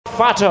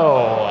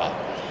Fato.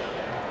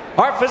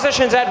 Our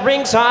physicians at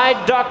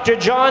ringside, Dr.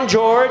 John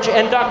George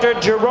and Dr.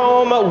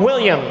 Jerome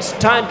Williams.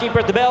 Timekeeper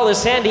at the bell is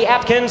Sandy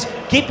Atkins.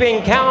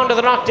 Keeping count of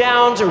the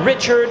knockdowns,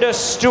 Richard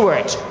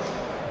Stewart.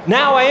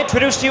 Now I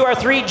introduce to you our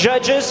 3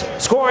 judges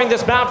scoring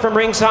this bout from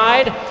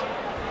ringside.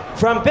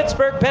 From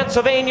Pittsburgh,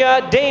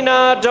 Pennsylvania,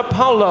 Dana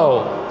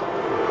DePaulo.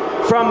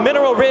 From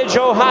Mineral Ridge,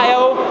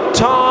 Ohio,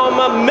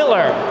 Tom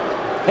Miller.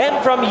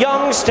 And from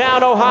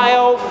Youngstown,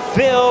 Ohio,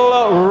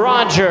 Phil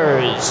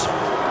Rogers.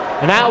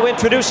 And now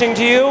introducing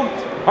to you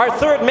our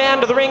 3rd man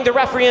to the ring, the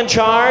referee in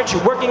charge,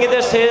 working in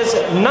this his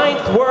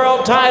 9th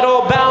world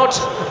title bout,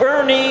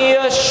 Ernie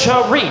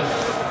Sharif.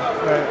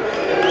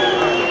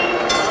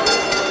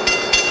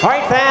 All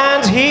right,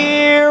 fans,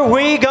 here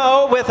we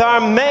go with our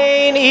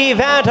main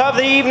event of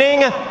the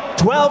evening.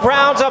 12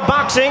 rounds of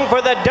boxing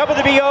for the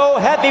WBO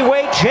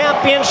Heavyweight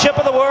Championship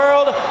of the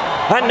World.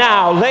 And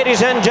now,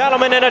 ladies and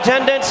gentlemen in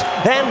attendance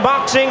and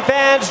boxing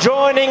fans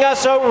joining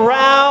us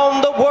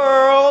around the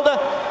world,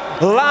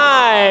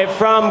 live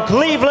from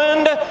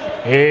Cleveland,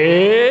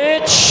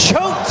 it's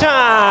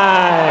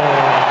showtime!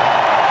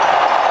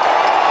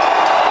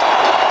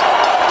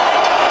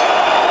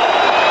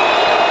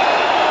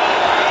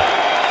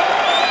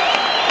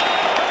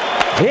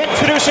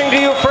 Introducing to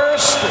you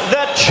first,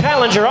 the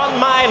challenger on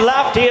my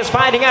left. He is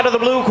fighting out of the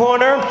blue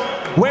corner,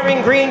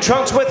 wearing green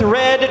trunks with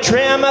red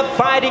trim,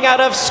 fighting out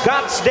of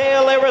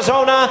Scottsdale,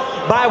 Arizona,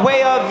 by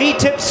way of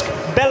Vitebsk,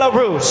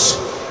 Belarus.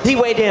 He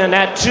weighed in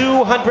at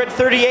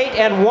 238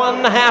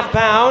 1/2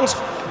 pounds.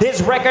 His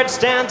record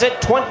stands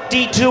at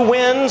 22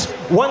 wins,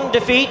 1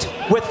 defeat,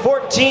 with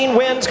 14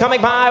 wins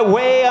coming by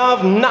way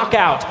of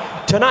knockout.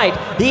 Tonight,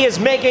 he is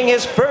making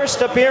his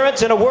first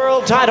appearance in a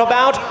world title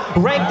bout,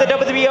 ranked the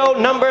WBO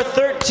number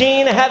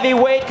 13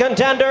 heavyweight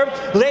contender.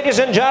 Ladies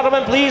and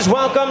gentlemen, please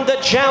welcome the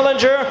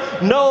challenger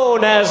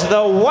known as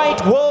the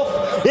White Wolf,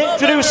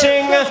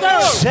 introducing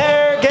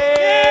Siarhei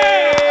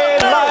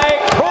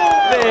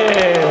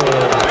Liakhovich.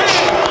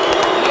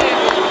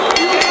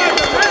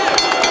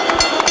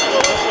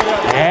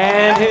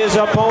 And his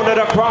opponent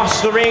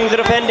across the ring, the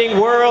defending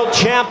world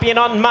champion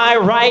on my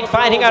right,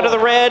 fighting out of the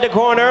red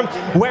corner,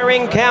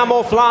 wearing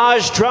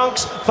camouflage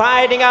trunks,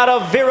 fighting out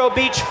of Vero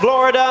Beach,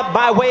 Florida,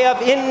 by way of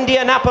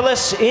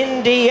Indianapolis,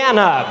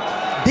 Indiana.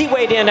 He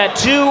weighed in at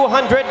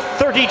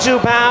 232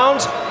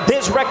 pounds.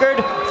 His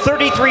record,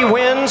 33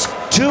 wins,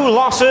 2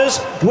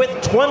 losses, with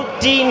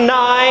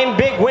 29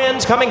 big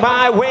wins coming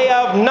by way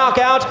of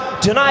knockout.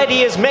 Tonight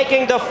he is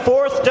making the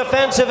 4th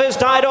defense of his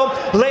title.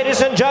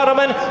 Ladies and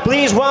gentlemen,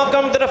 please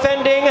welcome the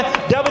defending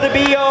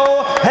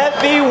WBO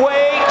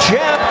Heavyweight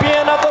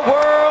Champion of the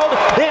World,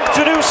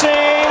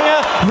 introducing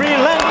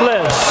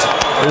Relentless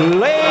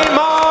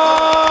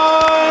Lamon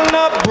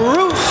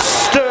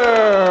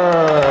Brewster.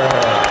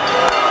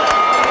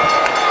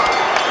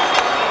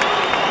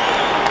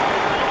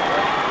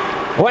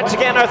 Once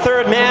again, our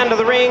 3rd man to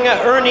the ring,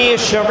 Ernie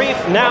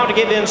Sharif, now to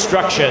give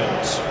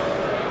instructions.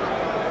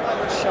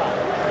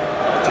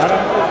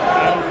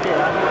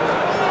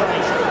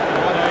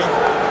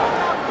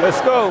 Let's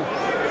go.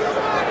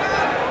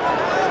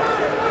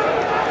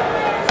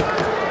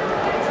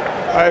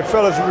 All right,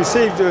 fellas, you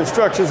received your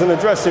instructions in the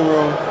dressing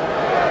room.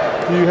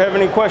 Do you have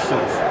any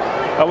questions?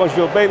 I want you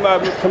to obey my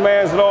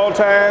commands at all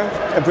times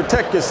and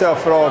protect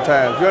yourself at all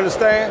times. You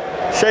understand?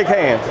 Shake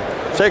hands.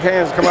 Shake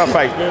hands, come out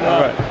fight.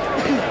 All right.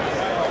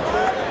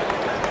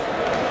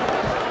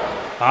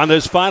 On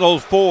this Final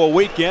Four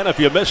weekend, if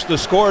you missed the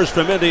scores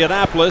from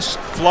Indianapolis,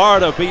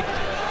 Florida beat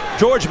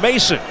George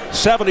Mason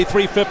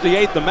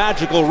 73-58. The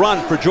magical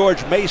run for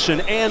George Mason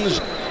ends,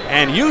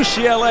 and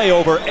UCLA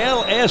over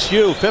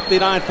LSU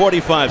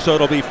 59-45. So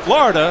it'll be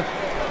Florida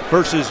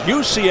versus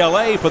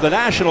UCLA for the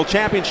national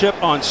championship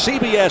on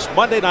CBS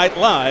Monday Night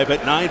Live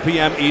at 9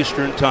 p.m.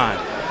 Eastern Time.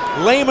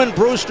 Lamon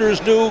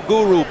Brewster's new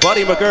guru,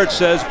 Buddy McGirt,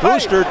 says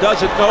Brewster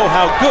doesn't know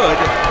how good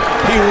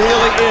he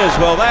really is.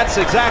 Well, that's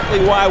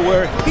exactly why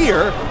we're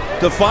here,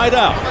 to find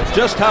out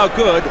just how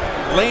good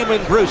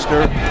Lamon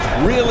Brewster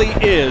really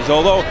is.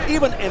 Although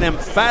even an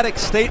emphatic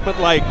statement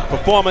like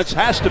performance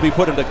has to be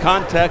put into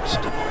context,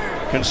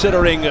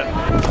 considering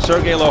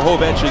Siarhei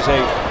Liakhovich is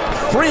a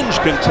fringe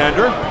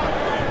contender.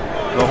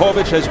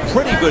 Liakhovich has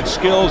pretty good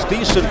skills,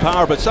 decent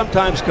power, but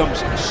sometimes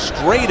comes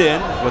straight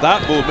in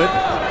without movement,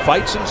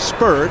 fights in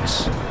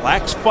spurts,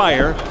 lacks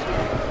fire.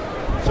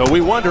 So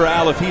we wonder,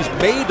 Al, if he's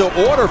made to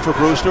order for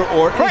Brewster,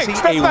 or is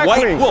he a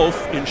white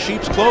wolf in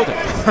sheep's clothing?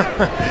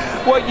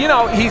 Well, you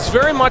know, he's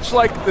very much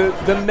like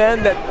the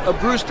men that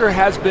Brewster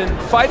has been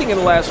fighting in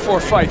the last 4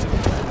 fights.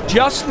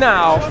 Just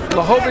now,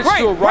 Liakhovich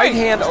threw a right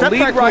hand, a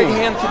lead right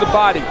hand to the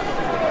body.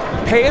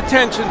 Pay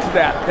attention to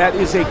that. That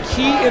is a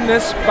key in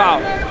this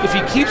bout. If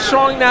he keeps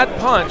throwing that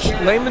punch,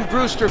 Lamon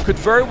Brewster could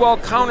very well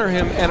counter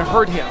him and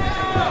hurt him.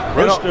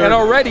 And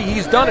already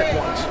he's done it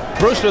once.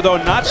 Brewster, though,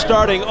 not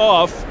starting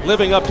off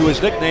living up to his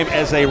nickname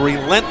as a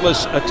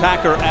relentless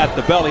attacker at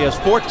the bell. He has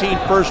 14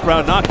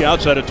 first-round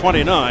knockouts out of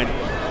 29.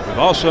 We've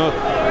also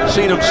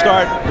seen him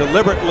start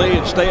deliberately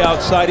and stay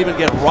outside, even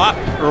get rocked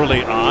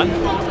early on.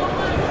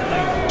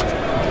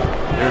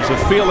 There's a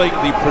feeling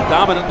the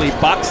predominantly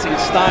boxing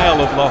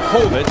style of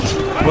Liakhovich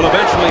will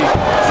eventually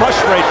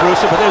frustrate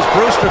Brewster, but there's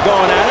Brewster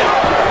going at it.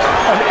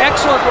 An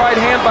excellent right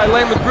hand by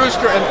Lamon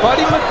Brewster, and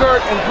Buddy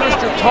McGirt and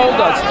Brewster told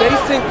us they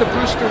think the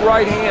Brewster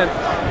right hand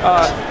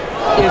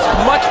is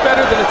much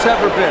better than it's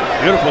ever been.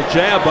 Beautiful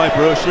jab by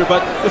Brewster,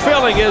 but the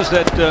feeling is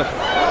that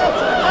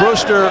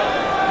Brewster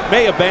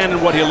may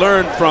abandon what he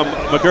learned from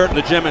McGirt in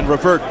the gym and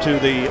revert to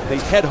the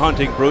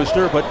head-hunting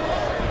Brewster, but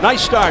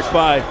nice start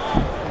by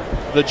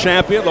the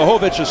champion.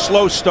 Liakhovich, a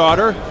slow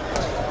starter.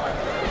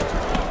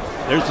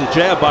 There's the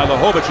jab by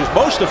Liakhovich, who's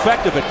most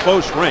effective at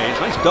close range.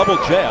 Nice double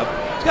jab.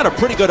 He's got a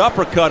pretty good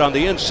uppercut on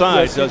the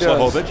inside, yes, does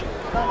Liakhovich.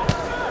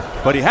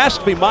 But he has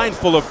to be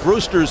mindful of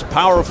Brewster's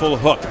powerful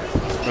hook.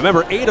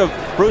 Remember, 8 of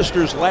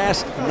Brewster's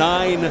last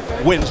 9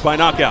 wins by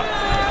knockout.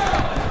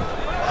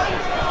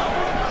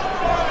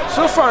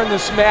 So far in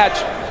this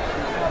match,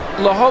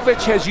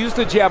 Liakhovich has used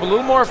the jab a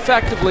little more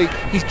effectively.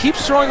 He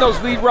keeps throwing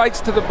those lead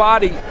rights to the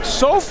body.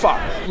 So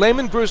far,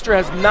 Lamon Brewster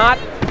has not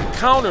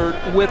countered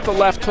with the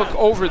left hook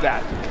over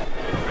that.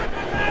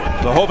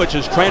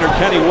 Liakhovich's trainer,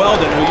 Kenny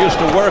Weldon, who used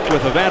to work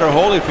with Evander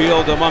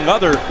Holyfield, among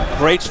other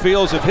greats,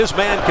 feels if his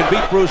man can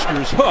beat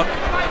Brewster's hook,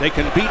 they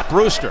can beat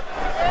Brewster.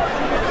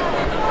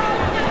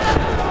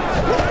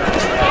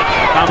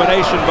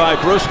 Combination by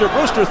Brewster.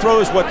 Brewster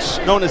throws what's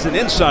known as an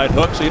inside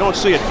hook, so you don't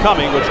see it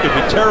coming, which could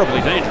be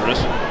terribly dangerous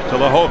to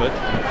Liakhovich.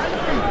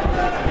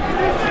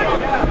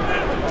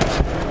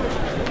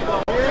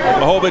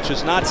 Liakhovich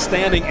is not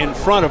standing in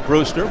front of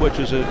Brewster, which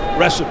is a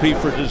recipe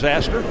for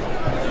disaster.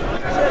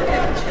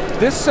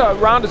 This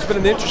round has been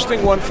an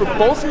interesting one for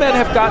both men.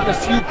 Have gotten a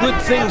few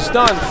good things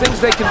done, things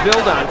they can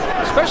build on,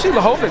 especially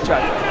Liakhovich, I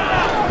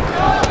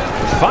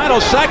think. Final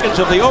seconds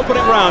of the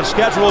opening round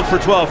scheduled for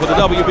 12 for the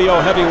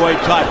WBO heavyweight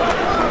title.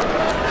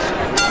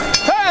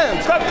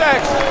 Time! Stop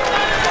that!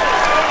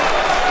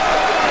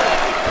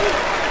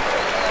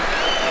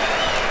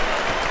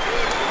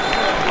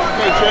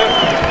 Okay, champ.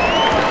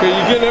 Okay,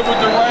 you get it with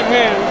the right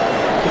hand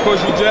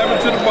because you jab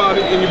it to the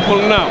body and you're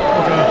pulling out.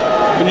 Okay.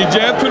 When you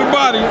jab to the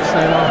body,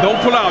 don't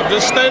pull out.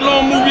 Just stay low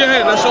and move your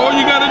head. That's all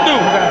you got to do.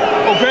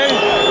 Okay?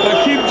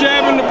 Now keep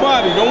jabbing the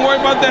body. Don't worry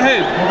about the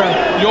head.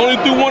 Okay. You only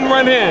threw one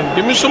right hand.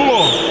 Give me some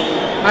more.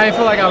 I didn't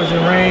feel like I was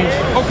in range.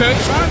 Okay.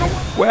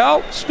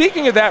 Well,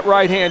 speaking of that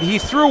right hand, he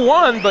threw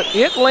one, but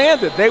it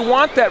landed. They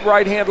want that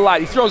right hand a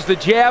lot. He throws the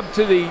jab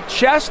to the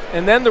chest,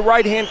 and then the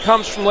right hand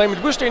comes from Lamon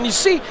Brewster. And you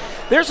see,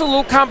 there's a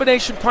little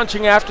combination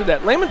punching after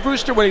that. Lamon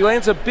Brewster, when he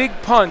lands a big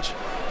punch,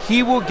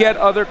 he will get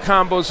other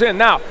combos in.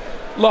 Now,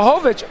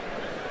 Liakhovich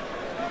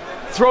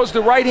throws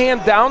the right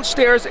hand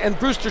downstairs, and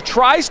Brewster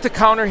tries to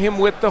counter him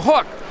with the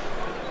hook.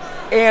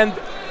 And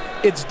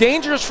it's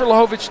dangerous for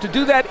Liakhovich to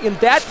do that. In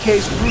that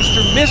case,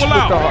 Brewster missed with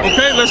the hook.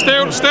 Okay, let's stay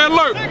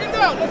alert. Let's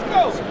go.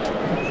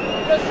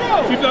 Let's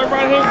go. Keep that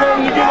right hand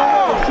going to get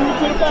on. Shoot it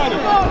to the body.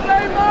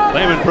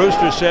 Lamon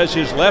Brewster says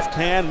his left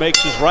hand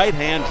makes his right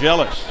hand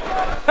jealous.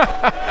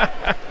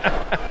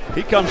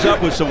 He comes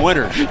up with some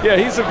winners. Yeah,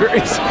 he's a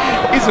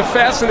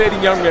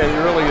fascinating young man. He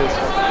really is.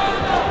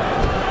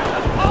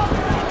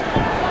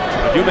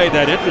 You made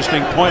that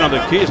interesting point on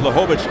the keys.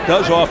 Liakhovich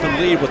does often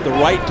lead with the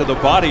right to the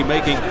body,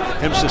 making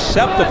him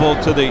susceptible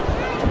to the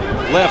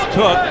left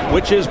hook,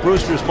 which is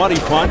Brewster's money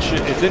punch.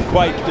 It didn't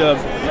quite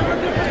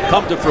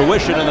come to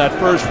fruition in that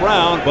first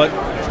round, but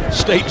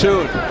stay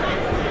tuned.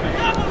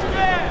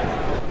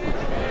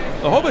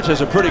 Liakhovich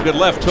has a pretty good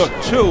left hook,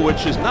 too,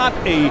 which is not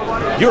a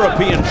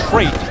European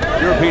trait.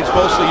 Europeans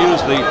mostly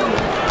use the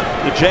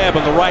jab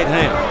on the right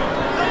hand.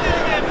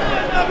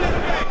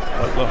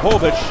 But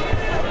Liakhovich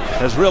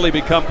has really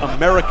become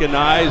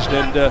Americanized,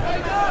 and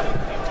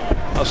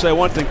I'll say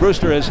one thing,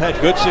 Brewster has had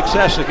good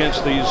success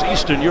against these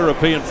Eastern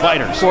European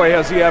fighters. Boy,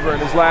 has he ever. In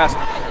his last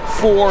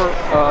 4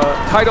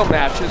 title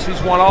matches,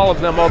 he's won all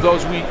of them, although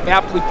as we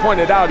aptly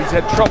pointed out, he's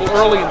had trouble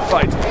early in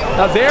fights.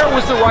 Now there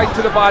was the right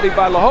to the body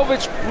by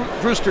Liakhovich.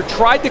 Brewster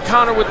tried to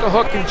counter with the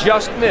hook and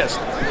just missed.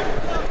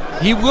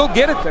 He will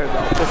get it there,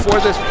 though, before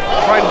this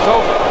fight is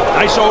over.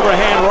 Nice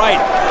overhand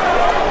right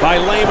by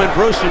Lamon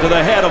Brewster to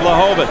the head of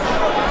Liakhovich.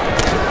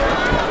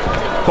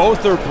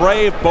 Both are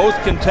brave, both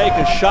can take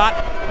a shot,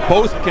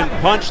 both can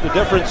punch. The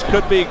difference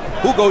could be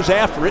who goes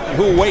after it and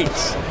who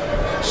waits.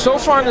 So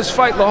far in this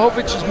fight,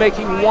 Liakhovich is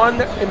making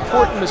one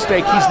important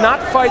mistake. He's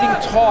not fighting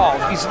tall.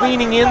 He's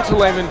leaning into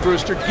Lamon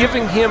Brewster,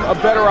 giving him a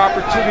better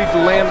opportunity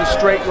to land the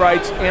straight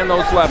rights and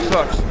those left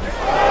hooks.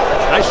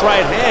 Nice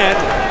right hand,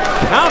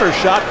 counter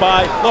shot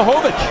by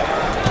Liakhovich.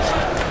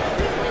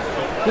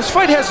 This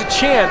fight has a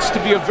chance to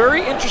be a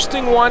very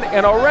interesting one,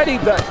 and already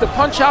the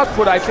punch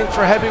output, I think,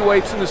 for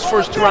heavyweights in this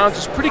first 2 rounds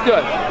is pretty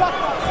good.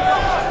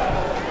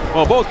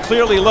 Well, both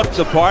clearly look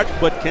the part,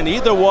 but can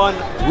either one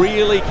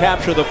really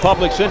capture the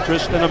public's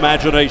interest and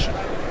imagination?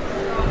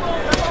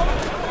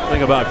 The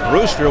thing about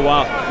Brewster,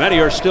 while many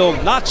are still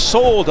not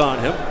sold on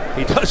him,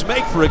 he does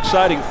make for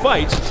exciting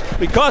fights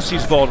because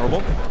he's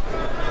vulnerable,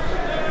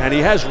 and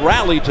he has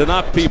rallied to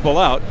knock people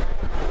out.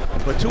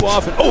 But too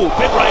often, oh,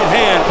 big right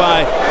hand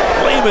by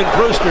Lamon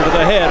Brewster to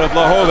the head of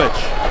Liakhovich.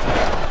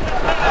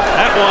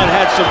 That one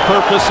had some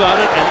purpose on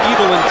it and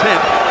evil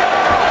intent.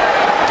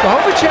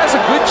 Liakhovich has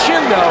a good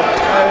chin, though.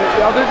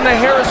 Other than the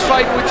Harris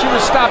fight in which he was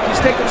stopped, he's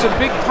taken some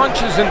big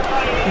punches and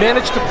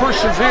managed to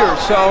persevere.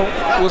 So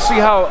we'll see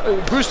how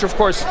Brewster, of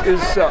course, is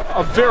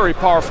a very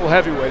powerful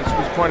heavyweight, as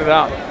was pointed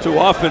out. Too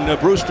often,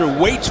 Brewster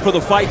waits for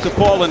the fight to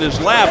fall in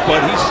his lap, but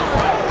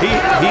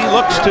he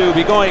looks to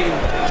be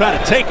trying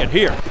to take it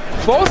here.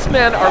 Both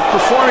men are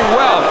performing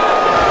well.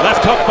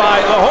 Left hook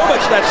by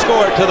Liakhovich that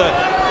scored to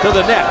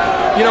the neck.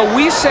 You know,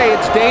 we say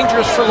it's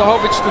dangerous for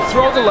Liakhovich to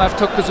throw the left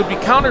hook because it'll be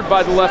countered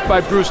by the left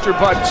by Brewster,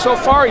 but so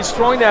far he's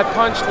throwing that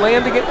punch,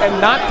 landing it, and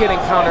not getting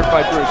countered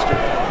by Brewster.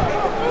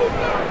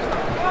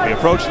 We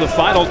approach the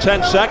final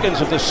 10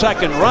 seconds of the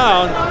second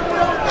round.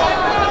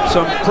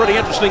 Some pretty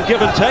interesting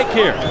give and take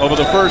here over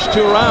the first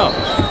 2 rounds.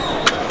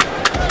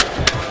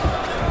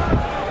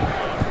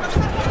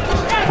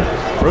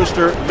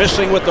 Brewster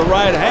missing with the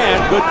right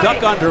hand. Good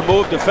duck under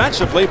move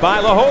defensively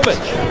by Liakhovich.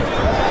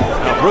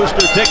 Now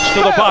Brewster digs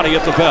to the body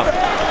at the belt.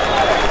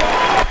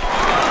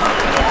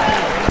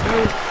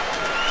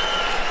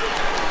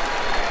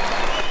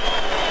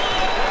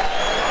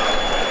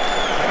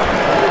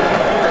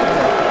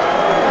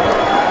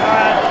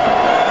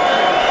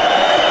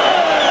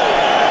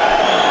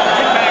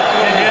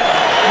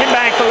 Get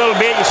back a little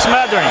bit. You're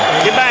smothering.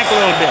 Get back a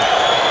little bit.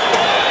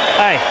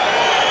 Hey.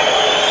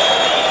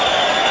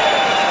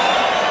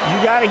 You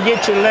got to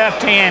get your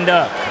left hand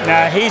up.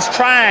 Now he's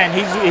trying.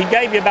 He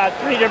gave you about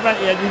 3 different.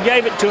 You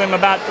gave it to him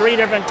about 3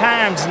 different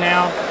times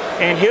now,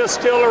 and he'll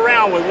still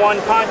around with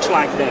one punch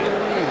like that.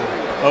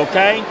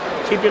 Okay,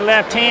 keep your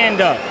left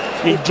hand up.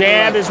 Your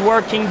jab is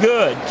working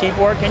good. Keep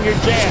working your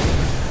jab.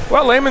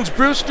 Well, Lamon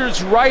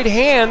Brewster's right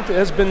hand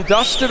has been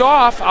dusted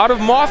off out of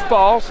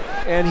mothballs,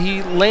 and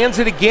he lands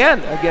it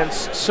again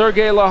against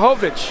Siarhei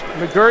Liakhovich.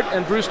 McGirt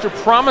and Brewster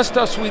promised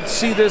us we'd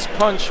see this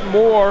punch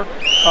more,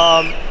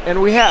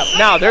 and we have.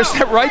 Now, there's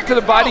that right to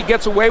the body,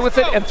 gets away with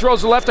it, and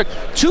throws the left hook.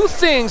 2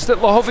 things that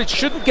Liakhovich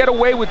shouldn't get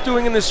away with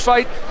doing in this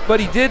fight, but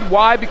he did.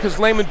 Why? Because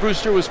Lamon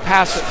Brewster was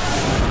passive.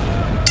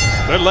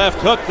 Good left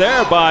hook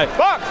there by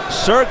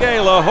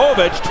Siarhei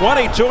Liakhovich,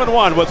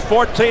 22-1 with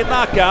 14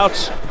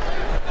 knockouts.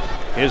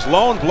 His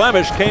lone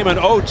blemish came in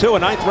 0-2, a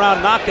 9th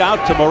round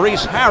knockout to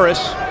Maurice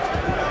Harris.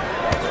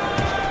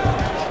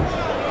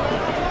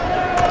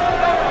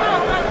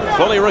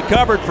 Fully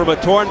recovered from a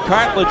torn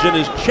cartilage in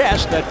his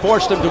chest that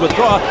forced him to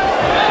withdraw.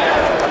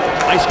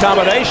 Nice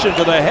combination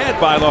to the head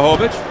by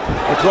Liakhovich.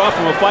 Withdraw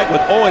from a fight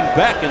with Owen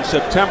Beck in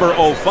September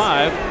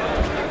 05.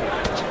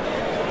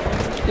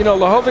 You know,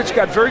 Liakhovich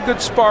got very good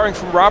sparring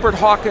from Robert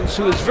Hawkins,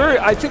 who is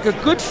I think,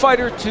 a good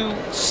fighter to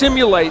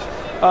simulate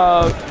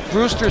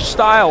Brewster's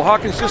style.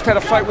 Hawkins just had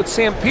a fight with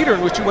Sam Peter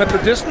in which he went the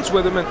distance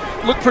with him and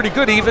looked pretty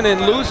good even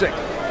in losing.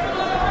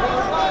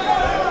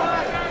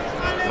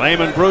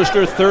 Lamon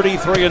Brewster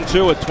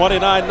 33-2 with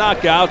 29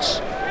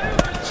 knockouts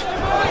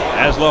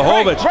as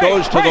Liakhovich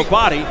goes to the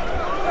body.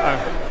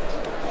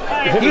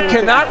 He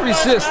cannot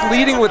resist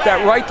leading with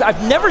that right.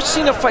 I've never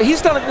seen a fight.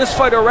 He's done it in this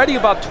fight already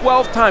about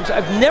 12 times.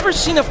 I've never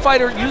seen a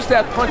fighter use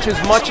that punch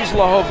as much as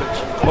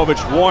Liakhovich.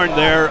 Liakhovich warned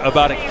there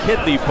about a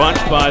kidney punch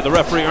by the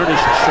referee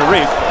Ernest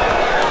Sharif.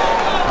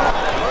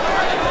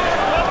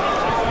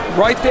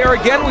 Right there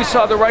again, we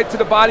saw the right to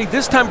the body.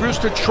 This time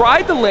Brewster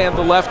tried to land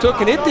the left hook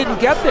and it didn't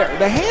get there.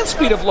 The hand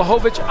speed of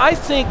Liakhovich, I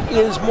think,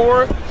 is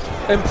more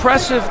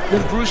impressive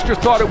than Brewster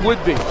thought it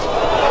would be.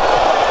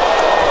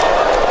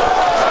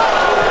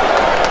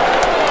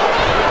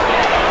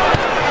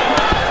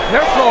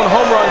 They're throwing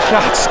home run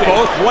shots, Steve.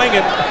 Both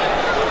winging.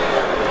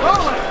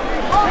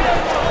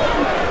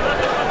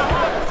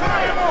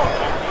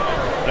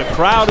 The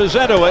crowd is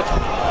into it.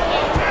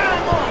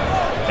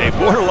 A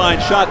borderline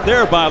shot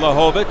there by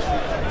Liakhovich.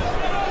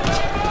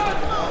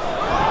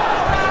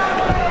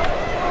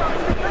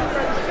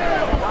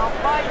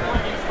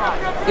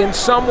 In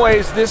some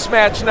ways, this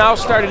match now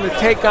starting to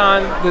take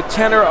on the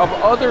tenor of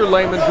other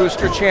Lamon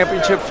Brewster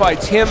championship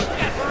fights. Him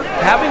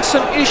having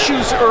some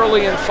issues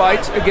early in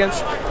fights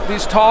against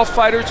these tall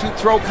fighters who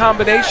throw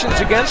combinations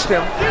against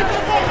him.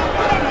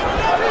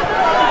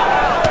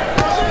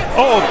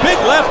 Oh, big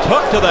left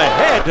hook to the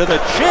head, to the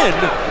chin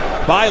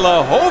by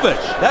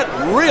Liakhovich. That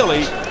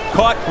really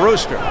caught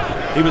Brewster.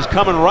 He was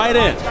coming right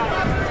in.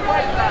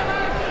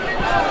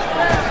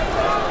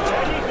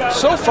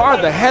 So far,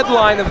 the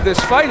headline of this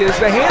fight is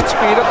the hand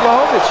speed of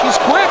Liakhovich. He's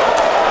quick.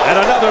 And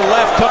another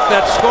left hook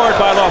that's scored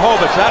by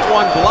Liakhovich. That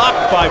one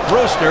blocked by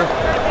Brewster.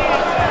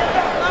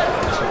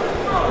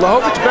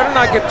 Liakhovich better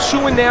not get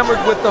too enamored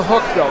with the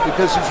hook, though,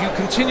 because if you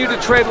continue to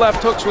trade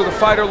left hooks with a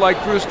fighter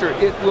like Brewster,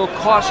 it will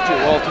cost you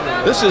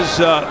ultimately. This is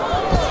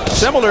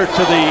similar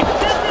to the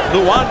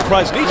Luan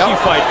Krasniqi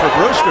fight for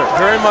Brewster.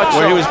 Very much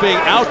where so. he was being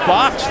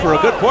outboxed for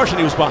a good portion.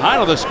 He was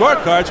behind on the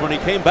scorecards when he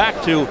came back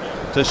to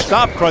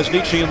stop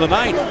Krasniqi in the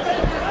 9th.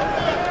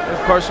 And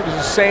of course, it was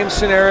the same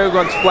scenario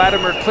against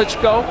Vladimir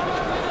Klitschko.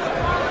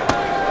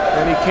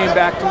 And he came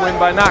back to win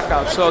by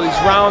knockout. So these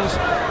rounds,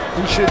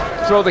 we should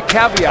throw the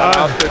caveat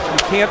out that you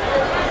can't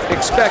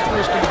expect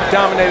Brewster to be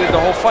dominated the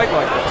whole fight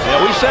like this.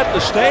 Yeah, we set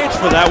the stage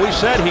for that. We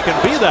said he can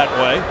be that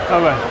way.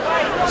 All right.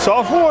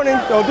 Soft warning.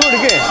 Don't do it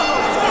again.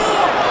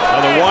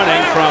 Another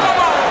warning from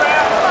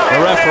the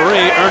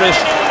referee,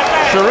 Ernest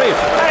Sharif.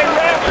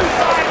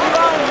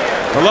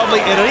 The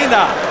lovely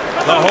Irina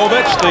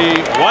Liakhovich,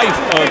 the wife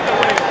of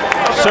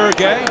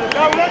Siarhei.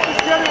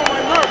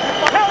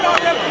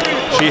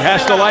 She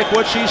has to like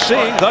what she's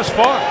seeing thus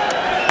far.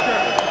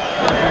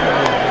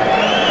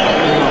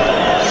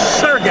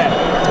 Siarhei.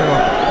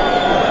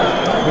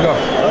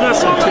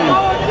 Listen to me.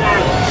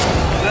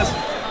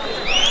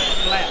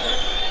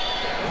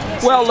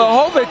 Well,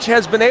 Liakhovich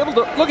has been able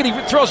to, look at, he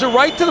throws it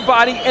right to the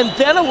body and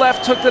then a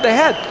left hook to the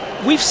head.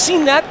 We've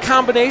seen that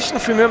combination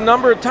from him a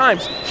number of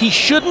times. He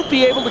shouldn't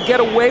be able to get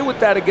away with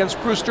that against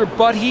Brewster,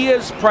 but he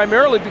is,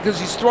 primarily because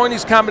he's throwing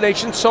these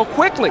combinations so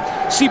quickly.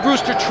 See,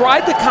 Brewster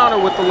tried to counter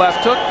with the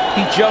left hook.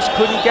 He just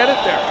couldn't get it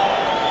there.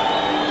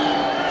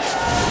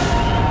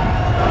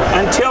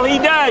 Until he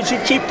does, you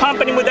keep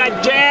pumping him with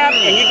that jab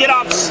and you get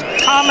off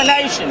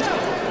combinations.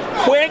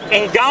 Quick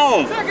and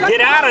gone.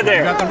 Get out of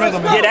there.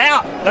 Get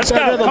out. Let's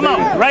go. Come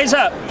on. Raise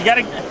up. You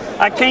gotta.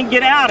 I can't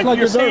get out if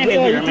you're standing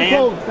here,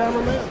 man.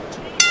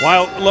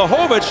 While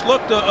Liakhovich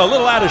looked a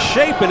little out of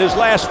shape in his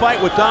last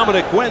fight with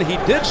Dominic Gwynn, he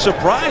did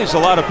surprise a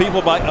lot of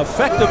people by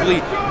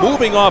effectively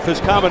moving off his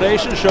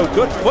combination, showed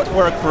good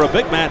footwork for a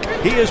big man.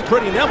 He is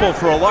pretty nimble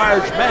for a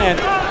large man,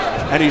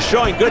 and he's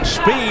showing good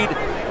speed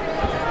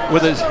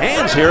with his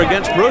hands here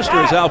against Brewster,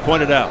 as Al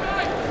pointed out.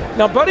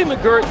 Now, Buddy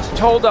McGirt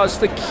told us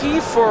the key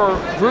for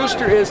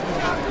Brewster is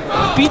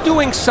be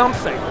doing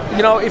something.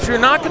 You know, if you're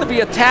not going to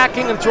be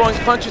attacking and throwing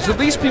punches, at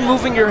least be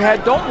moving your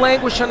head. Don't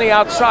languish on the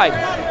outside.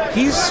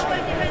 He's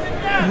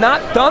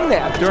not done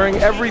that during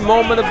every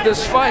moment of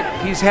this fight.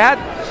 He's had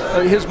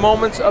his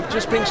moments of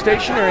just being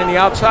stationary, and the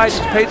outside is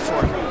paid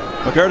for.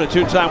 McGirt, a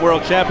two-time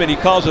world champion, he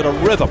calls it a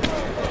rhythm.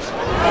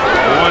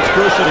 He wants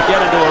Brewster to get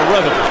into a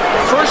rhythm.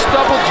 First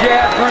double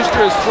jab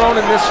Brewster has thrown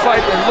in this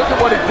fight, and look at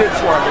what it did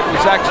for him. It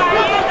was excellent.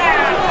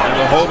 And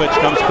Liakhovich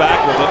comes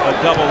back with a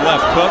double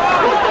left hook.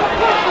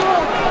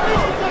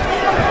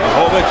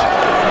 Liakhovich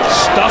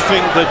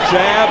stuffing the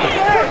jab.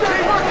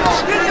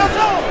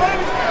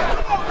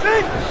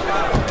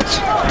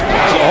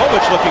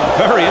 Liakhovich looking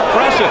very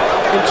impressive.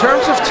 In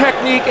terms of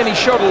technique, and he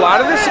showed a lot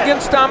of this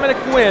against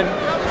Dominic Gwynn,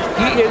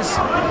 he is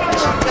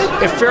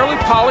a fairly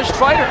polished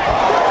fighter.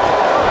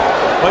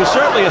 Well, he's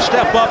certainly a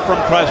step up from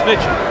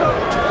Krasniqi,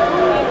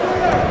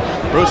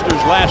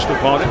 Brewster's last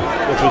opponent,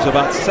 which was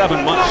about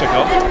 7 months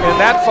ago. And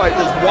that fight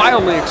was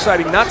wildly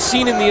exciting. Not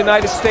seen in the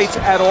United States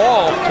at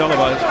all.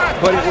 Televised.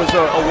 But it was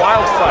a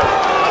wild fight.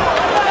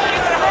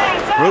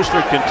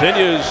 Brewster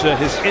continues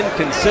his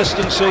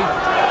inconsistency.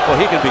 Well,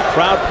 he can be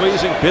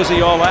crowd-pleasing,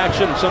 busy all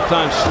action,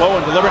 sometimes slow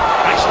and deliberate.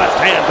 Nice left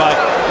hand by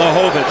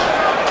Liakhovich.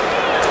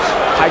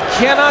 I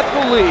cannot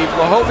believe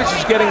Liakhovich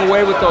is getting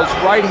away with those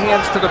right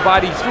hands to the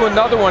body. He threw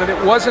another one, and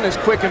it wasn't as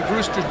quick, and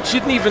Brewster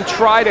didn't even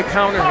try to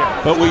counter him.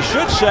 But we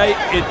should say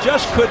it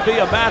just could be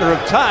a matter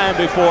of time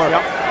before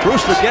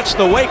Brewster gets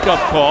the wake-up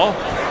call,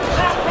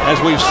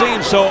 as we've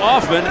seen so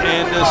often,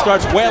 and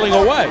starts wailing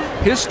away.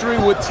 History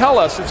would tell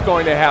us it's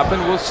going to happen.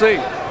 We'll see.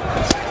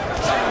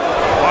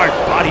 Hard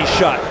body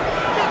shot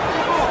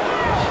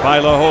by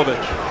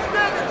Liakhovich.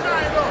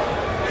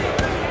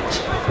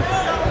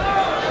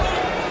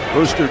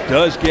 Brewster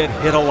does get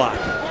hit a lot.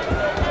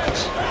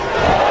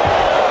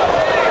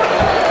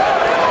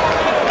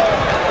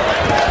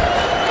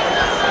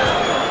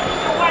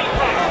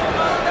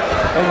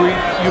 And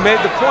you made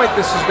the point,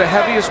 this is the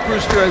heaviest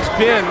Brewster has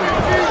been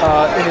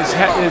in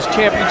his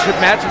championship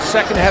matches,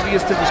 second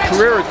heaviest of his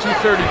career at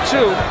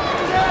 232.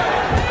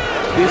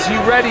 Is he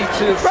ready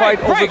to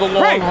fight over the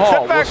long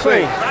haul? We'll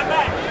see.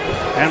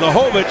 And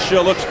Liakhovich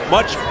looks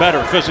much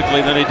better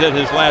physically than he did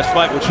his last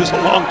fight, which was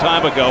a long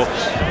time ago.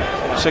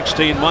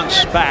 16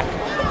 months back.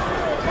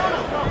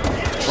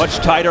 Much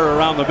tighter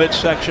around the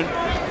midsection.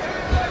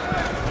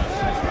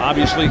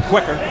 Obviously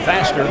quicker,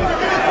 faster.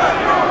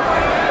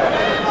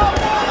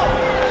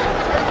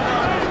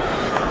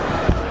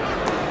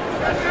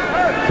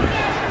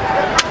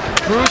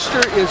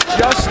 Brewster is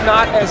just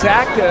not as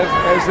active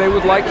as they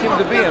would like him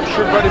to be. I'm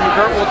sure Buddy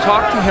McGirt will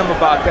talk to him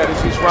about that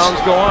as these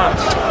rounds go on.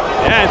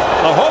 And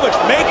Liakhovich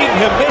making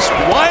him miss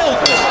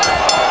wildly.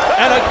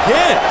 And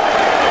again,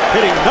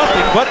 hitting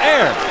nothing but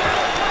air.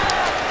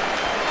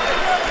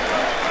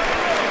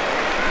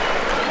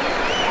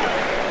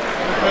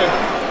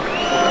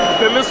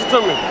 Okay, listen to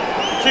me.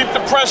 Keep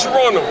the pressure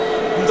on them.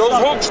 Those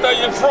hooks that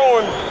you're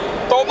throwing,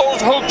 throw those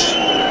hooks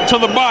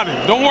to the body.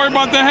 Don't worry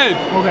about the head.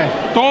 Okay.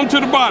 Throw them to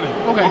the body.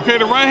 Okay. Okay,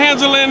 the right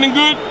hands are landing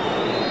good.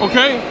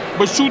 Okay?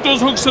 But shoot those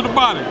hooks to the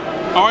body.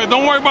 All right,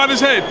 don't worry about his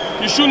head.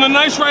 You're shooting a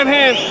nice right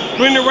hand,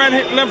 bring the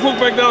left hook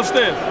back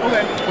downstairs.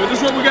 Okay. Well, this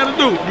is what we got to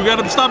do. You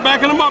got to start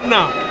backing him up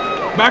now.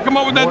 Back him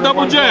up with that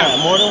double jab.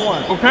 More than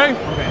one. Okay?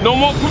 No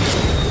more.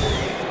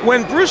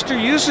 When Brewster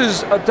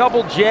uses a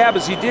double jab,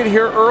 as he did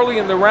here early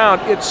in the round,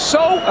 it's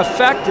so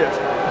effective,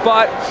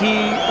 but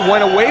he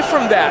went away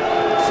from that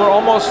for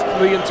almost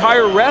the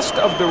entire rest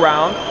of the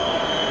round.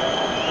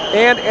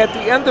 And at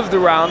the end of the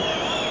round,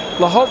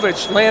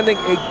 Liakhovich landing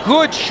a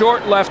good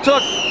short left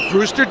hook.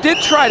 Brewster did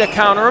try to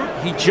counter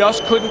him. He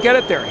just couldn't get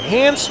it there.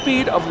 Hand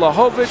speed of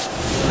Liakhovich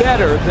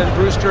better than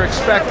Brewster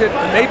expected,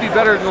 and maybe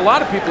better than a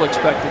lot of people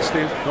expected,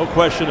 Steve. No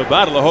question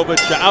about it. Liakhovich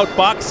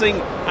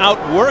outboxing,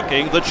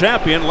 outworking the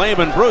champion,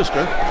 Lamon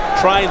Brewster,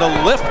 trying to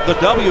lift the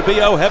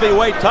WBO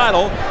heavyweight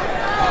title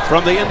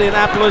from the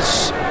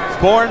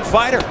Indianapolis-born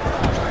fighter.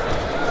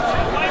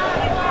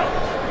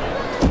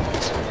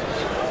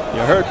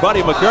 You heard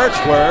Buddy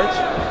McGirt's words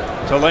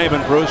to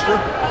Lamon Brewster.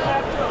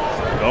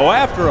 Go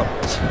after him.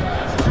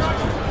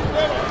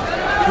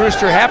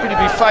 Brewster happy to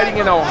be fighting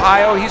in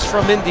Ohio. He's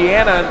from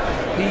Indiana.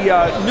 He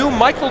knew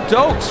Michael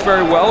Dokes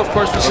very well. Of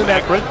course, was in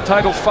that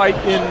title fight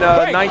in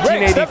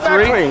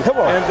 1983.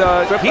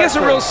 And he has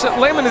a real.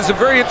 Lamon is a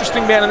very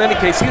interesting man in any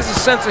case. He has a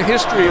sense of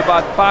history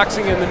about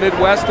boxing in the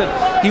Midwest, and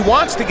he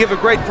wants to give a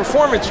great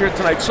performance here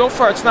tonight. So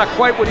far, it's not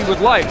quite what he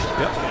would like.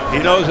 Yep. He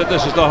knows that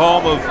this is the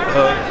home of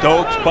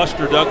Dokes,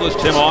 Buster Douglas,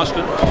 Tim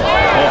Austin,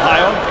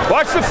 Ohio.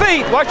 Watch the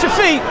feet. Watch your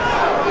feet.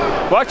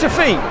 Watch your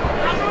feet.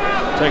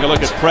 Take a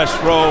look at press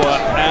row,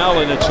 Al,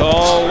 and it's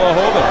all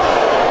Liakhovich.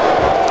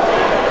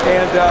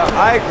 And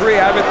I agree.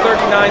 I have it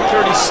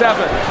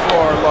 39-37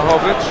 for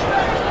Liakhovich.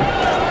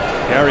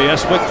 Gary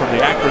Eswick from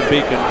the Akron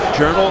Beacon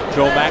Journal,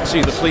 Joe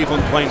Maxey, the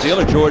Cleveland Plain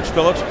Dealer, George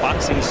Phillips,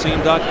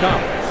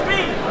 BoxingScene.com.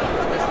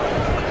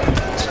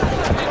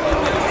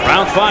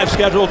 Round 5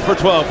 scheduled for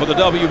 12 for the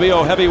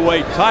WBO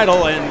heavyweight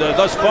title, and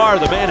thus far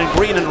the man in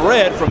green and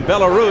red from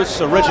Belarus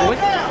originally,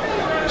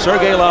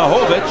 Siarhei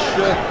Liakhovich,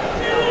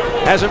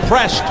 has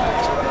impressed.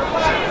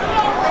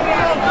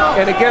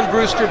 And again,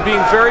 Brewster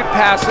being very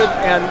passive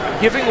and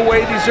giving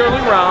away these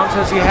early rounds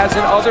as he has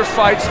in other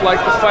fights,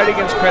 like the fight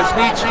against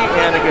Krasniqi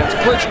and against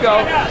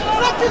Klitschko.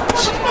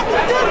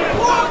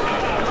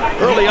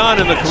 Early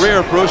on in the career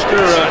of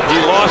Brewster, he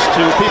lost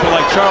to people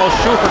like Charles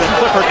Schubert and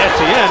Clifford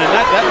Etienne, and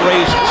that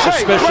raised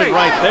suspicion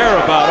right there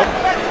about him.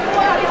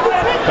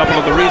 A couple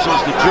of the reasons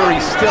the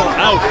jury's still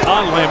out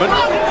on Lamon.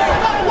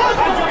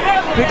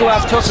 Big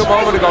left hook a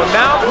moment ago.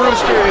 Now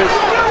Brewster is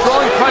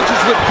throwing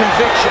punches with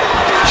conviction.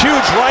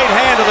 Huge right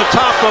hand to the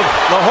top of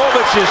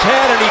Liakhovich's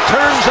head, and he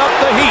turns up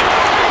the heat.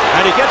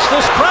 And he gets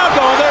this crowd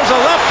going. There's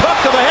a left hook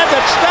to the head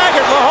that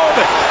staggered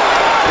Liakhovich.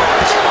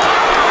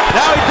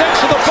 Now he digs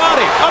to the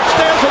body.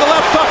 Upstairs with a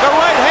left hook, a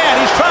right hand.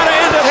 He's trying to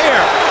end it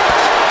here.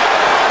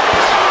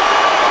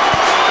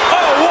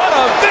 Oh, what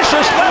a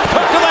vicious left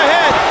hook to the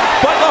head.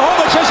 But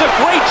Liakhovich has a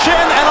great chin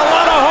and a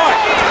lot of heart.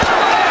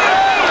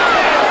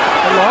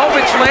 And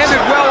Liakhovich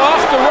landed well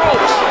off the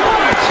ropes.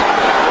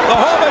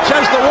 Liakhovich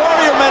has the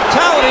warrior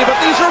mentality, but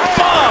these are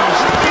bombs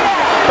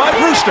by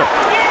Brewster.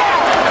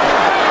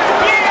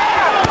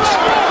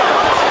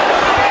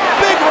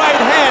 Big right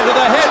hand to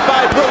the head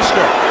by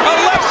Brewster. A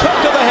left hook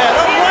to the head,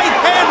 a right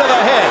hand to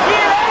the head.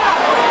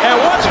 And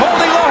what's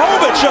holding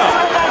Liakhovich up?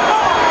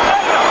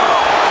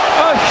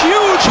 A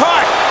huge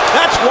heart.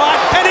 That's what,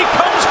 and he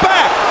comes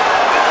back.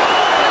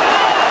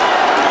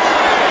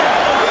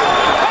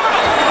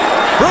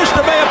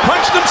 Brewster may have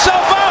punched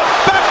himself out.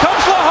 Back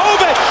comes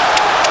Liakhovich.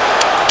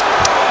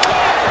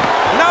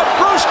 Now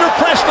Brewster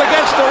pressed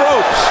against the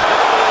ropes.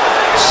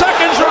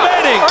 Seconds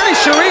remaining. Ernie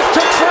Sharif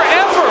took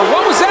forever.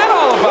 What was that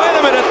all about? Wait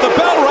a minute. The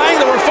bell rang.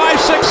 There were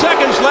 5-6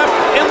 seconds left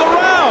in the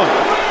round.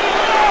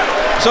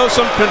 So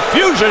some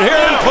confusion here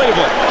in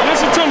Cleveland.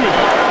 Listen to me.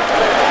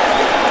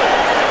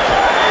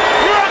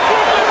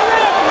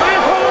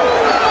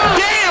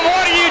 Damn,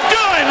 what are you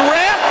doing,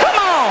 ref? Come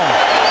on.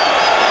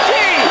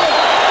 Gee,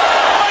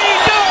 what are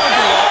you doing?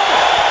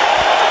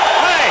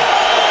 Hey,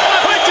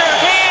 put your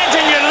hands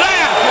in your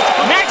lap.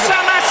 Next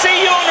time I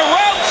see you on the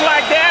ropes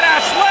like that,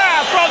 I swear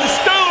I'll throw the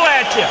stool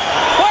at you.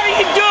 What are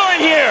you doing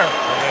here?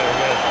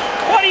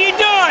 What are you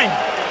doing?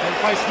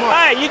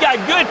 Hey, you got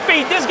good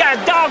feet. This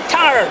guy's dog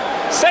tired.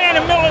 Stay in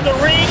the middle of the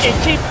ring and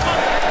keep...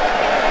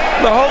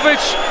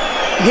 Liakhovich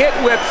hit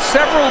with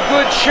several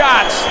good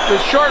shots. The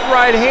short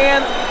right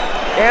hand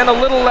and a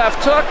little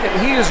left hook, and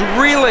he is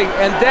reeling.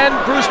 And then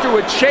Brewster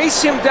would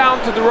chase him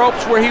down to the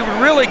ropes where he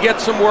would really get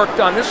some work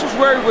done. This was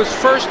where he was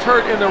first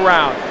hurt in the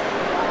round.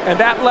 And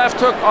that left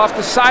hook off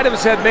the side of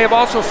his head may have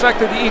also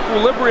affected the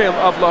equilibrium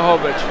of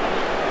Liakhovich.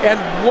 And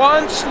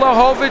once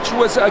Liakhovich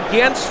was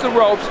against the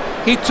ropes,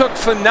 he took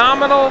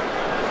phenomenal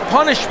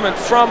punishment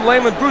from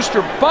Lamon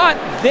Brewster, but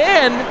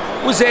then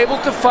was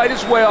able to fight his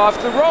way off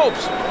the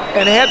ropes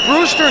and had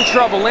Brewster in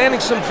trouble,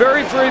 landing some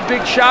very, very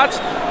big shots,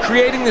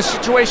 creating the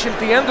situation at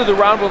the end of the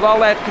round with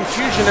all that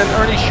confusion, and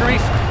Ernie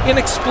Sharif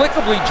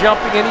inexplicably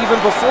jumping in even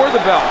before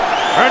the bell.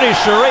 Ernie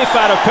Sharif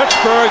out of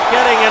Pittsburgh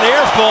getting an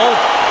earful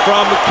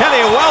from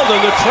Kenny Weldon,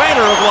 the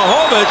trainer of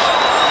Liakhovich,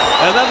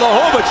 and then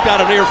Liakhovich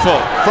got an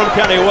earful from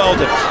Kenny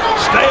Weldon.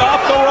 Stay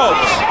off the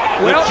ropes.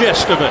 Well, the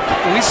gist of it.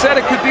 We said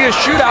it could be a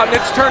shootout, and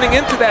it's turning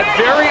into that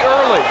very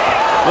early.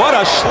 What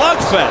a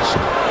slugfest.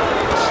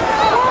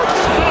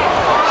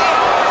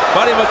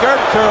 Buddy McGirt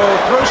to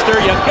Brewster,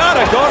 you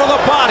gotta go to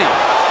the body.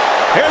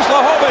 Here's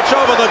Liakhovich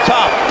over the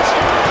top.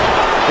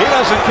 He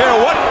doesn't care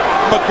what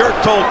McGirt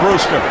told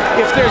Brewster.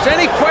 If there's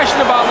any question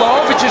about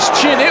Liakhovich's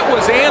chin, it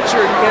was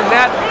answered in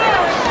that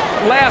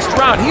last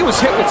round. He was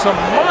hit with some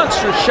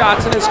monster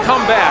shots in his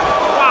comeback.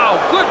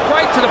 Wow, good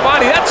right to the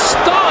body. That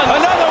stunned.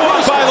 Another one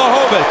by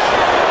Liakhovich.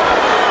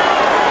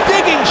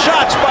 Digging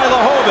shots by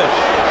Liakhovich.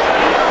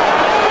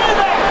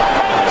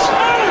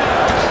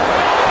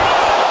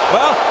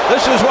 Well,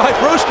 this is why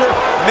Brewster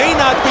may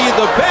not be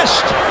the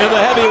best in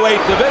the heavyweight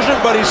division,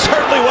 but he's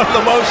certainly one of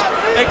the most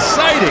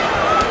exciting.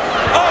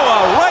 Oh, a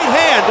right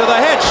hand to the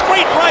head,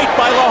 straight right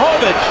by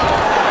Liakhovich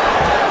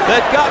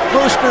that got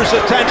Brewster's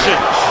attention.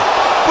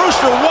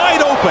 Brewster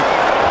wide open.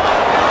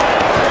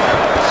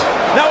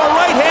 Now a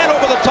right hand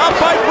over the top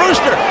by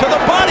Brewster. To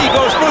the body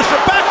goes Brewster.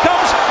 Back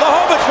comes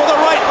Liakhovich with a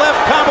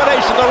right-left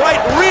combination. The right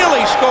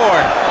really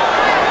scored.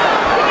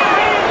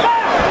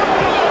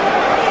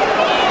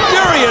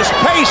 Furious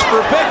pace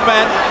for big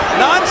men.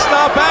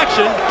 Non-stop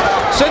action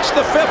since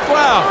the 5th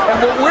round.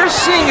 And what we're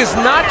seeing is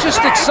not just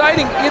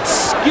exciting, it's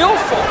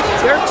skillful.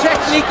 Their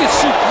technique is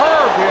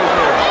superb here.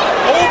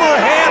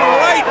 Overhand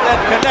right that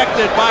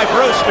connected by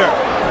Brewster.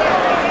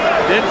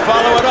 Didn't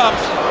follow it up.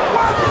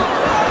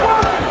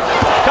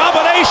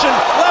 Combination,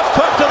 left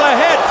hook to the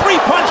head.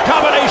 3-punch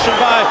combination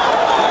by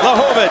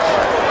Liakhovich.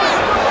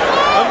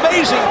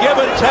 Amazing give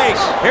and take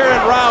here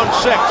in round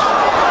 6.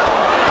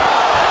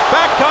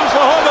 Back comes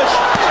Liakhovich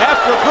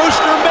after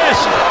Brewster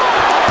missed.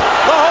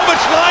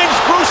 Liakhovich lines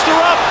Brewster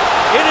up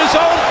in his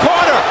own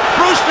corner.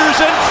 Brewster's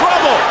in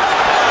trouble.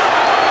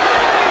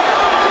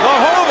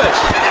 Liakhovich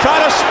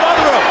trying to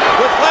smother him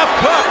with left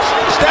hooks.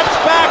 Steps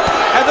back,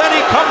 and then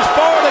he comes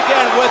forward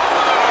again with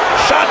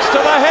shots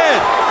to the head.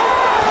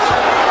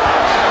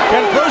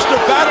 Can Brewster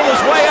battle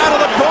his way out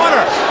of the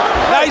corner?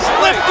 Now he's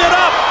lifted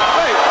up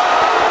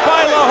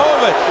by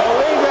Liakhovich.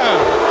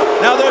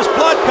 Now there's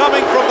blood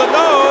coming from the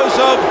nose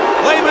of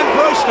Lamon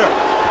Brewster.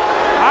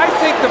 I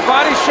think the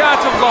body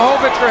shots of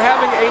Liakhovich are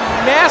having a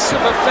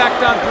massive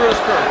effect on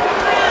Brewster.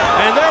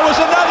 And there was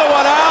another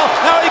one, Al.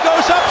 Now he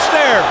goes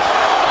upstairs.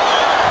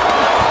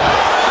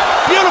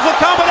 Beautiful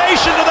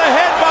combination to the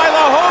head by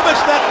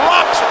Liakhovich that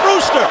rocks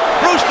Brewster.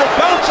 Brewster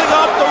bouncing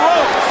off the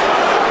ropes.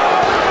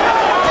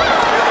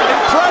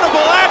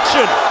 Incredible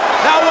action.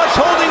 Now what's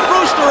holding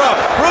Brewster up?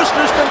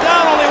 Brewster's been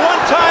down only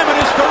one time in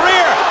his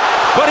career,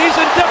 but he's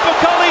in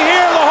difficulty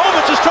here.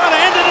 Liakhovich is trying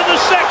to end it in the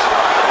 6th.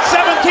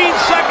 17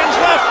 seconds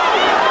left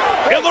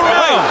in the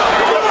round.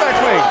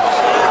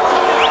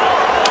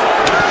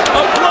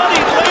 A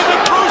bloodied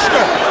Lamon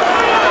Brewster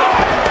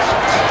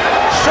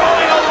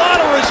showing a lot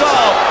of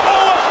resolve.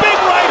 Oh, a big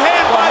right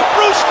hand by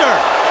Brewster.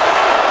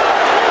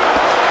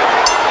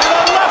 And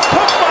a left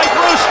hook by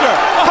Brewster.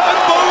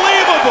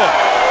 Unbelievable.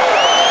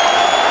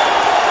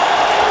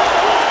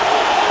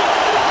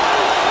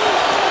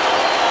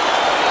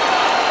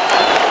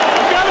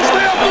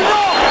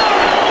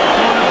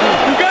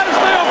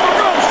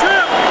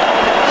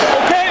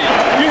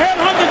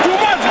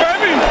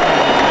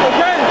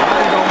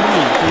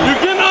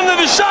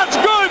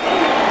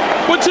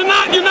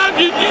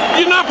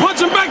 You're not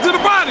punching back to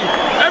the body.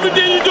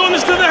 Everything you're doing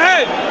is to the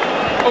head.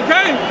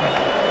 Okay?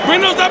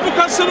 Bring those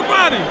uppercuts to the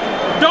body.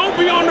 Don't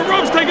be on the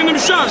ropes taking them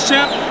shots,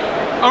 champ.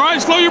 All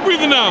right, slow your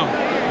breathing down.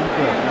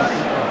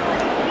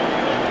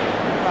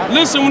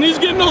 Listen, when he's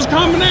getting those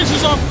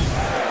combinations off.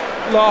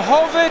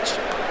 Liakhovich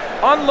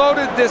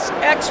unloaded this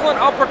excellent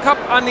uppercut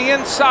on the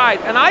inside,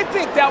 and I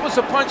think that was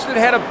a punch that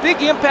had a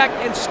big impact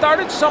and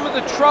started some of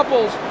the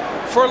troubles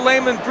for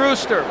Lamon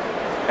Brewster.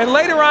 And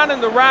later on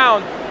in the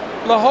round,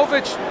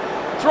 Liakhovich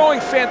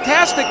throwing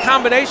fantastic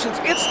combinations.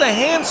 It's the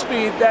hand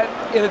speed that,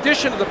 in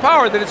addition to the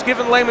power, that has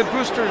given Lamon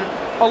Brewster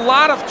a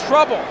lot of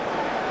trouble.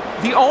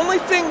 The only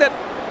thing that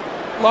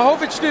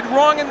Liakhovich did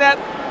wrong in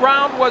that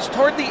round was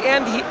toward the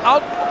end, he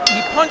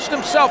punched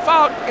himself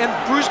out, and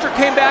Brewster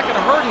came back and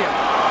hurt him.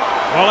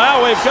 Well, now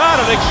we've got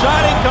an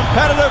exciting,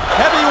 competitive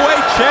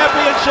heavyweight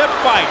championship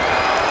fight.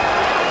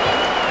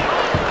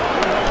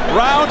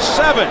 Round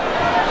 7.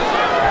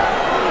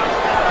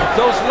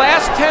 Those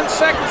last 10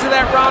 seconds of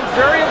that round,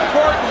 very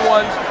important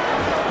ones.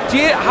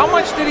 How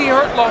much did he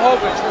hurt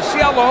Liakhovich? We'll see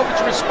how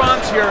Liakhovich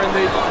responds here in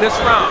this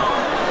round.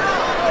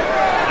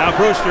 Now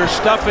Brewster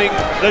stuffing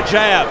the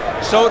jab.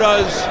 So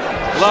does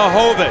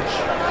Liakhovich.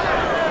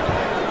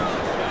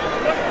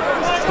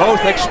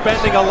 Both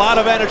expending a lot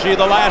of energy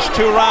the last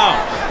 2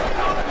 rounds.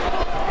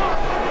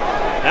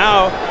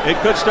 Now it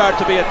could start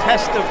to be a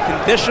test of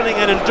conditioning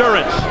and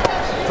endurance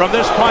from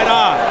this point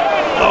on.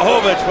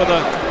 Liakhovich with a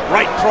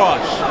right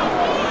cross.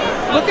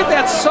 Look at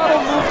that subtle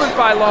movement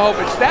by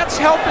Liakhovich. That's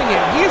helping him.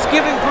 He is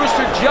giving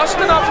Brewster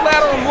just enough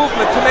lateral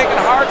movement to make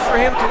it hard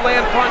for him to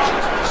land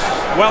punches.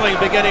 Swelling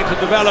beginning to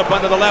develop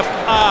under the left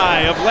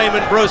eye of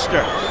Lamon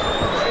Brewster.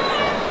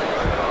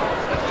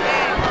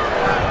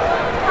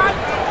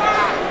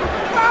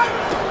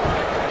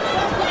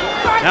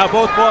 Now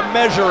both more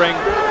measuring.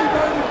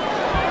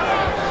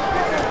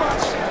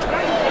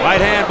 Right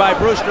hand by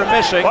Brewster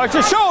missing. Watch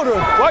your shoulder.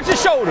 Watch your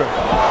shoulder.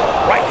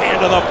 Right hand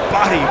to the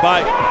body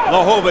by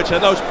Liakhovich,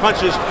 and those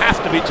punches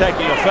have to be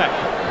taking effect.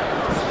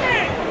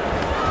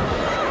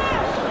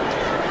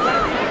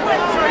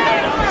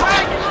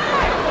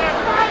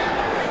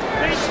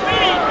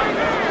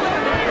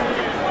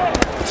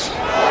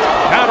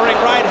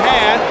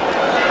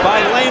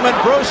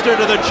 Brewster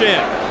to the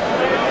chin.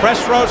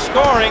 Press row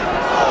scoring.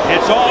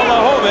 It's all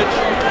Liakhovich.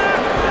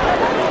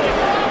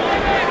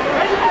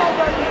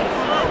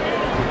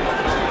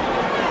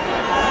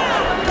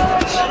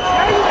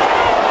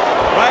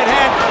 Right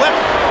hand clip,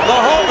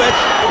 Liakhovich.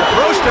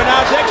 Brewster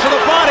now takes to the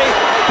body.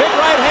 Big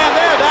right hand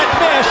there, that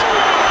missed.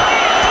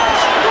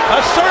 A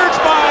surge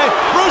by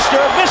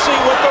Brewster, missing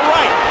with the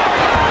right.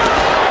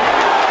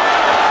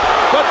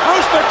 But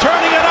Brewster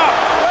turning it up.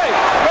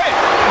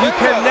 You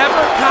can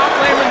never count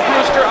Lamon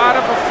Brewster out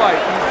of a fight.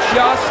 You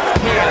just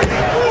can't.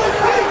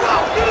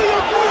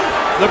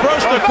 The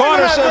Brewster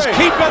corner says,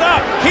 keep it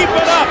up,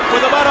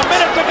 with about a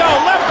minute to go.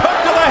 Left hook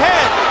to the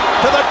head,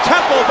 to the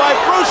temple by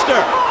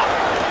Brewster.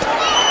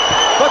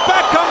 But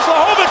back comes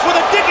Liakhovich with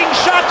a digging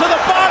shot to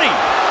the body.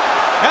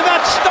 And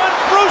that stunned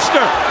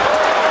Brewster.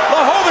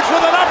 Liakhovich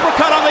with an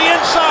uppercut on the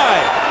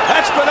inside.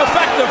 That's been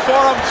effective for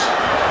him.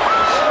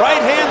 Right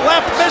hand,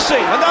 left,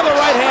 missing. Another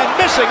right hand,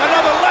 missing.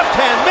 Another left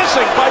hand,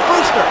 missing by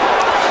Brewster.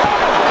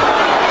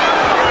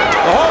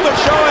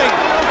 Liakhovich showing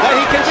that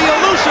he can be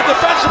elusive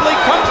defensively,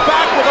 comes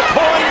back with a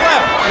pulling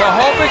left.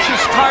 Liakhovich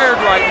is tired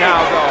right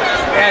now, though,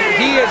 and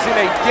he is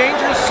in a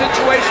dangerous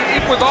situation,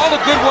 even with all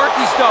the good work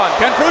he's done.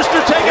 Can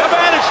Brewster take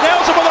advantage?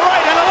 Nails him with a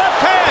right and a left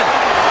hand.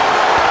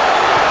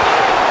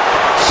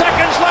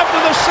 Seconds left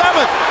in the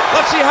seventh.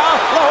 Let's see how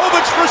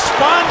Liakhovich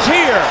responds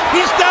here.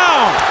 He's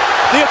down.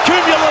 The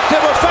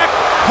accumulative effect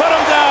put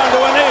him down to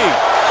a knee.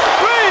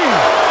 3,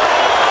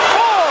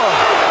 4,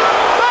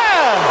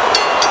 5,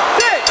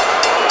 6,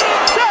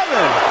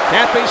 7.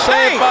 Can't be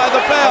saved by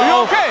the bell. Are you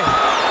okay?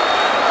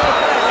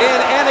 In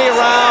any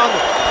round,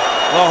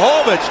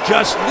 Liakhovich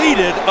just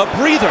needed a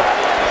breather.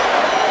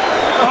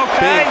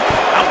 Okay.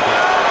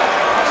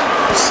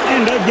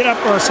 Stand up, get up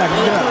for a second.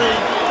 Get up.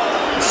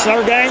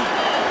 Sergey,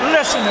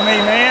 listen to me,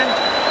 man.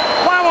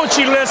 Why won't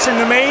you listen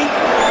to me?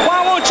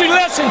 Why won't you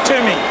listen to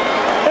me?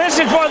 This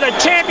is for the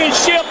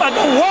championship of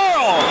the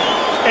world.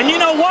 And you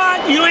know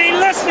what? You ain't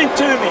listening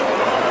to me.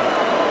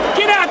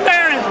 Get out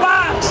there and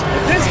box.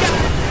 This guy.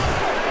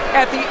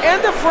 At the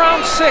end of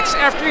round 6,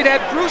 after he'd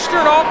had Brewster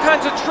in all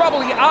kinds of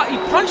trouble, he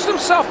punched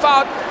himself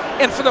out,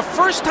 and for the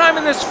first time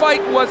in this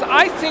fight was,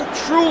 I think,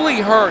 truly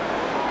hurt,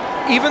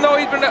 even though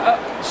he'd been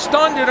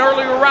stunned in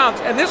earlier rounds.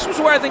 And this was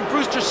where I think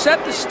Brewster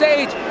set the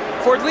stage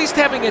for at least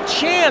having a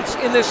chance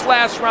in this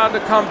last round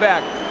to come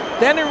back.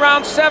 Then in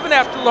round 7,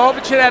 after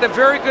Liakhovich had a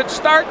very good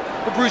start,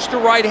 the Brewster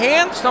right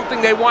hand, something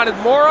they wanted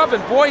more of,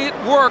 and boy, it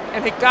worked,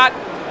 and it got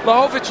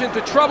Liakhovich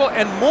into trouble,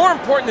 and more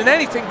important than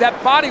anything,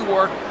 that body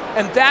work,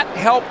 and that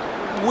helped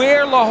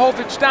wear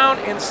Liakhovich down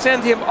and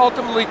send him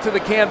ultimately to the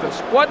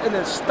canvas. What an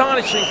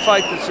astonishing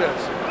fight this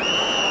is.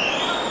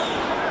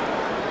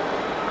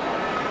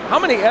 How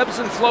many ebbs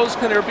and flows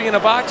can there be in a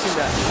boxing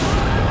match?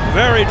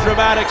 Very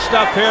dramatic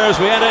stuff here as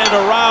we enter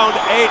into round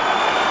 8.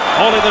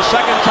 Only the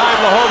second time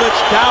Liakhovich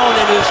down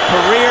in his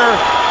career.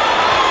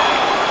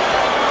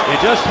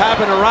 It just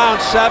happened in round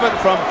 7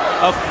 from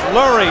a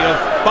flurry of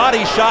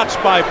body shots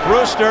by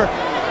Brewster.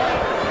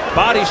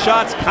 Body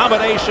shots,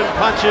 combination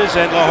punches,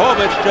 and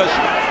Liakhovich just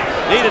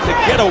needed to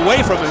get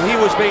away from him. He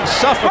was being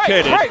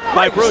suffocated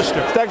by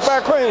Brewster. Step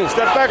back clean,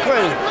 step back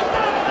clean.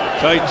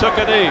 So he took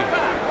a knee.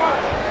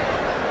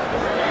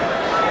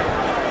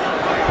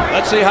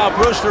 Let's see how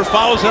Brewster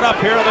follows it up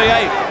here in the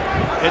 8th.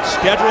 It's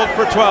scheduled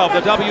for 12,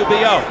 the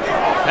WBO.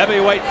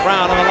 Heavyweight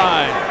crown on the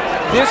line.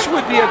 This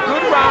would be a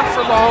good round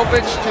for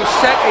Liakhovich to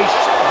set a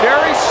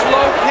very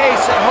slow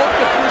pace and hope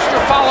that Brewster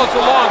follows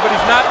along, but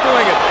he's not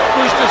doing it.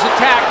 Brewster's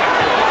attacking.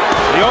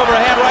 The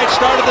overhand right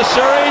started the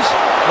series.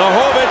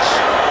 Liakhovich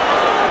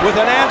with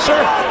an answer,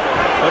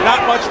 but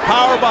not much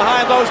power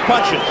behind those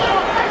punches.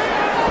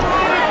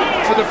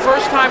 For the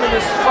first time in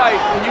this fight,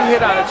 when you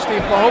hit on it,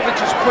 Steve, Liakhovich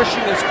is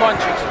pushing his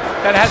punches.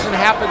 That hasn't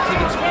happened to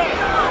this point.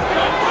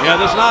 Yeah,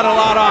 there's not a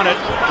lot on it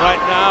right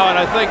now, and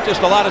I think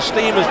just a lot of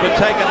steam has been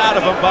taken out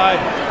of him by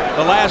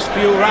the last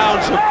few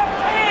rounds of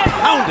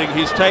pounding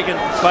he's taken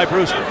by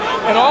Brewster.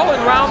 And all in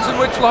rounds in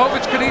which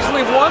Liakhovich could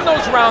easily have won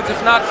those rounds if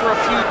not for a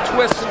few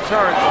twists and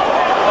turns.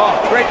 Oh,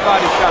 great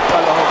body shot by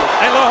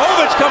Liakhovich. And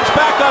Liakhovich comes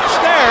back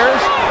upstairs,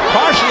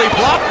 partially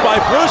blocked by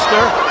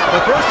Brewster,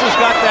 but Brewster's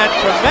got that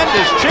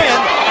tremendous chin,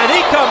 and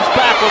he comes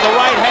back with a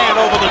right hand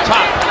over the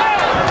top.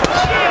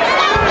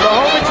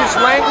 Liakhovich is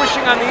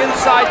languishing on the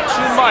inside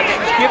too much.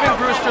 He's giving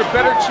Brewster a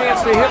better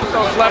chance to hit with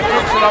those left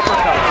hooks and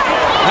uppercuts.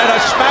 And a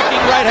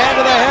smacking right hand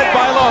to the head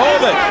by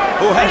Liakhovich,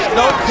 who has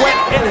no quit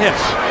in him.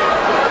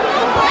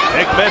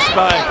 Big miss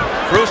by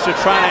Brewster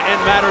trying to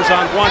end matters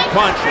on one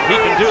punch, and he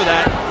can do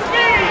that.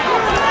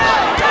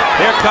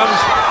 Here comes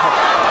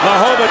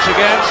Liakhovich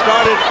again,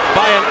 started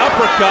by an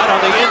uppercut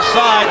on the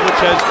inside,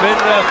 which has been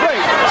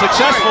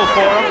successful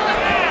for him.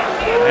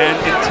 And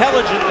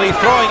intelligently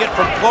throwing it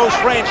from close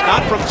range,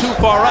 not from too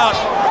far out,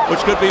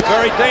 which could be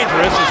very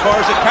dangerous as far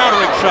as a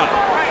countering shot.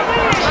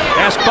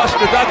 Ask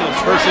Buster Douglas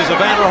versus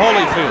Evander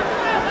Holyfield.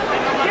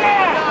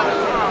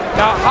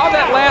 Now, how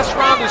that last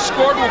round is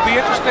scored will be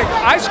interesting.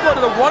 I scored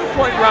it a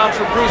one-point round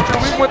for Brewster,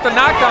 even with the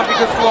knockdown,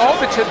 because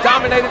Liakhovich had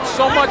dominated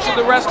so much of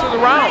the rest of the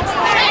rounds.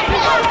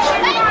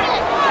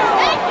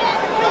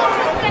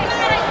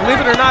 believe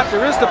it or not,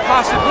 there is the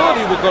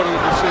possibility we'll go to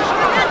the decision.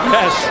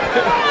 Yes.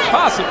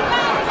 Possible.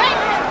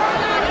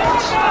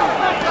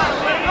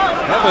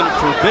 Heaven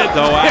forbid,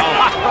 though, Al.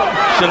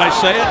 Should I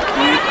say it?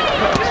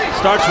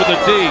 Starts with a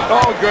D.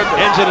 Oh, goodness.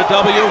 Ends in a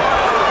W.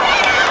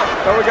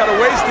 Well, we got a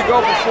ways to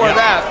go before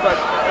that, but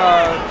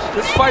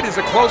this fight is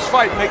a close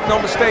fight. Make no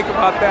mistake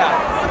about that.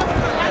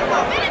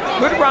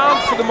 Good round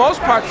for the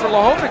most part for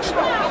Liakhovich,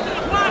 though.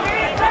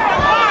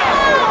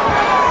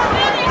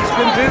 He's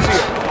been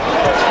busier.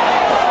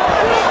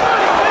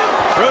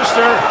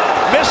 Brewster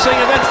missing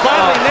and then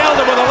finally nailed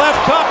him with a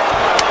left hook.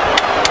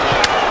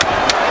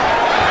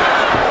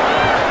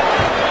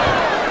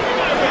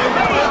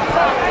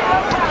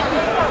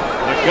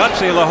 The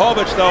gutsy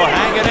Liakhovich, though,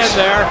 hanging in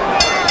there.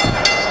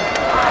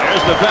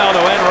 There's the bell to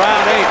end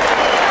round 8.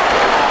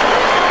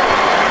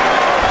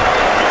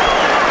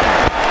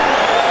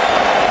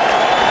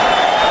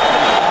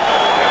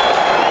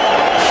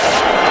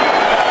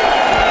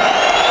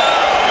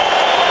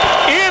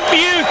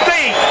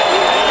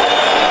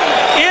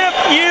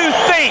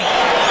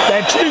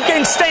 You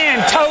can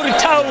stand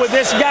toe-to-toe with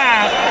this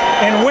guy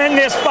and win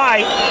this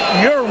fight,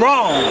 you're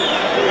wrong.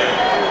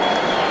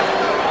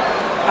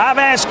 I've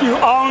asked you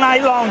all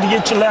night long to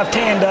get your left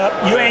hand up.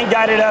 You ain't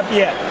got it up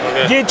yet.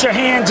 Okay. Get your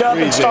hands up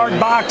and start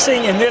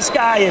boxing, and this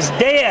guy is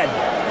dead.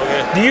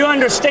 Okay. Do you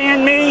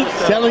understand me?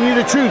 Telling you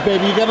the truth,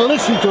 baby. You got to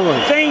listen to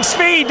him. Think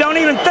speed. Don't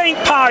even think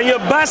power. You'll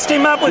bust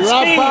him up with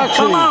speed.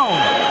 Come on.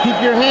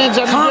 Keep your hands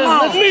up. Come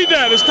on. Let's need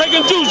that. It's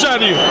taking juice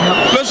out of you.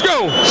 Let's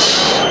go.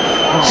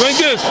 Like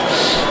this.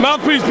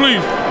 Mouthpiece,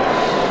 please.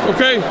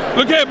 Okay?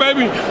 Look here,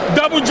 baby.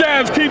 Double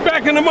jabs. Keep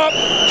backing them up.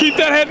 Keep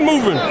that head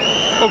moving.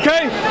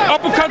 Okay?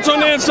 Uppercuts on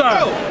the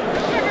inside.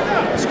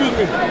 Excuse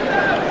me.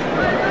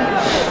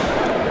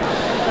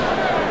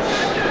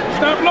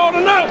 Stop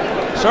loading up.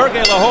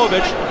 Siarhei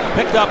Liakhovich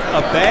picked up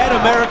a bad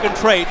American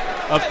trait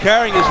of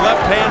carrying his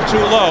left hand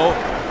too low,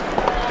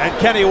 and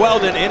Kenny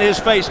Weldon in his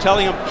face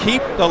telling him,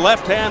 keep the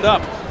left hand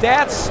up.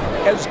 That's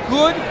as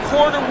good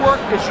corner work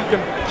as you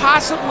can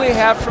possibly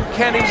have from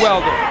Kenny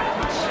Weldon.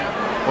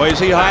 Well, is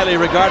he highly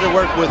regarded?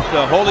 Worked with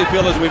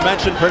Holyfield, as we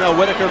mentioned, Pernell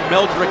Whitaker,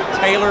 Mildred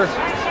Taylor,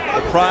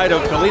 the pride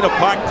of Galena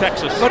Park,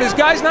 Texas. But his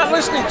guy's not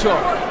listening to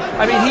him.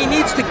 I mean, he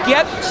needs to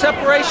get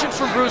separation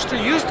from Brewster,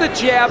 use the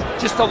jab,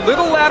 just a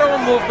little lateral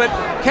movement.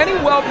 Kenny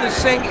Weldon is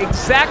saying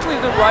exactly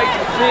the right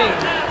thing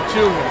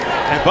to him.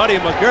 And Buddy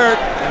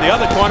McGirt in the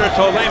other corner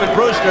told Lamon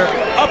Brewster,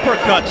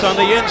 uppercuts on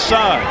the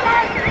inside.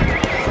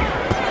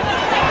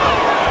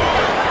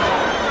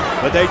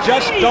 But they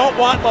just don't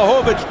want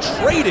Liakhovich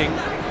trading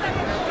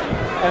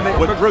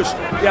with Brewster.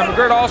 Yeah,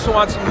 McGirt also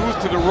wants him to move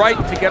to the right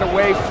to get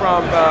away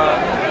from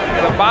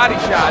the body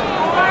shot.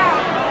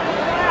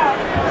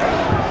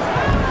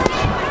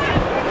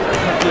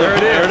 There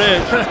it is. There it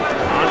is.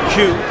 On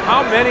cue.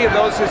 How many of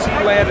those has he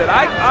landed?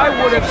 I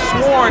would have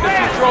sworn if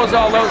he throws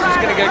all those, he's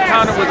going to get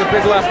countered with a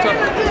big left hook.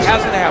 It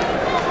hasn't happened.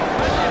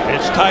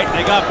 It's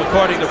tightening up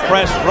according to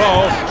Press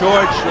Row.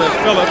 George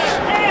Phillips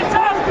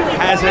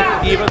has it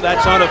even.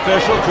 That's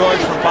unofficial.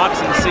 George from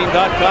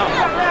BoxingScene.com.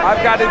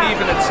 I've got it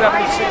even at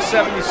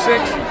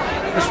 76-76.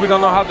 Because we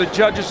don't know how the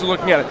judges are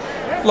looking at it.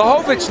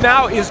 Liakhovich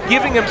now is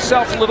giving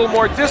himself a little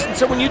more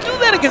distance. And when you do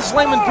that against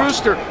Lamon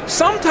Brewster,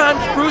 sometimes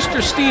Brewster,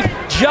 Steve,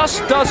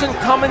 just doesn't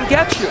come and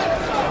get you.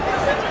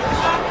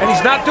 And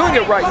he's not doing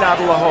it right now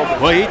to Liakhovich.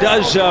 Well, he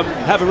does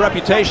have a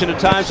reputation at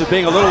times of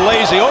being a little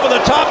lazy. Over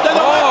the top, then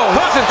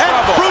he's in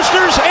trouble.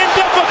 Brewster's in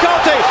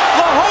difficulty.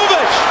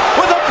 Liakhovich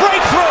with a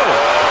breakthrough.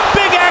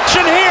 Big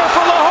action here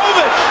for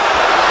Liakhovich.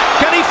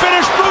 Can he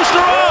finish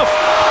Brewster off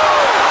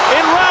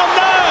in round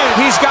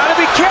 9? He's got to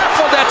be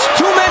careful. That's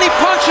too many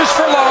punches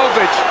for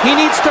Liakhovich. He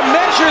needs to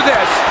measure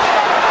this.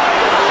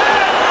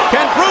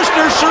 Can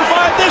Brewster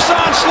survive this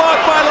onslaught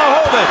by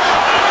Liakhovich?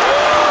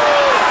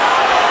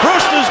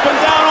 Brewster's been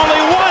down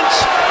only once.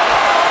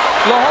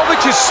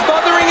 Liakhovich is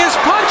smothering his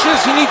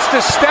punches. He needs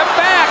to step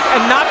back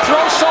and not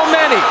throw so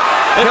many.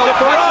 He'll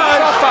punch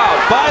himself out.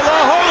 By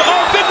Liakhovich.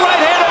 Oh, big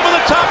right hand over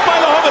the top by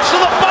Liakhovich. To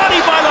the body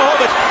by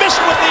Liakhovich. Missed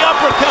with the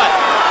uppercut.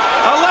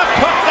 A left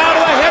hook down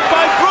to the head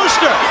by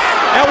Brewster.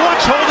 And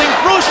what's holding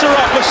Brewster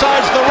up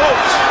besides the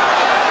ropes?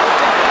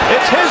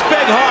 It's his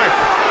big heart.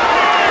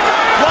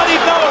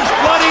 Bloodied nose,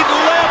 bloodied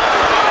lip.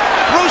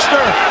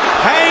 Brewster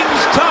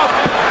hangs tough.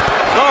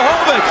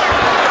 Liakhovich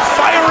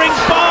firing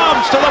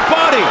bombs to the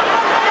body.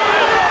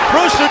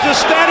 Brewster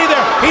just standing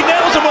there. He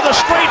nails him with a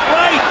straight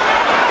right.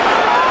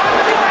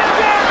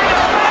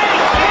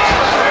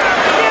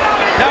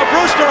 Now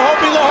Brewster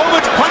hoping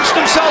Liakhovich punched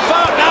himself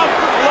out. Now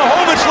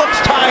Liakhovich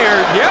looks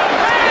tired. Yep,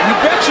 you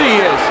betcha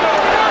he is.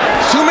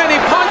 Too many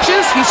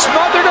punches, he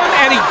smothered him,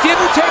 and he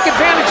didn't take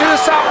advantage of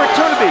this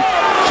opportunity.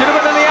 Should have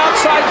been on the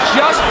outside,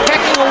 just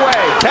pecking away.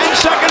 10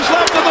 seconds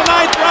left in the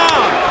 9th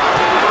round.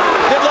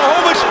 Did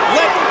Liakhovich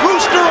let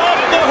Brewster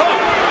off the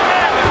hook?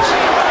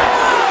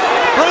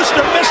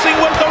 Brewster missing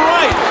with the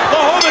right.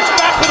 Liakhovich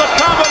back with a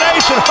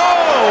combination.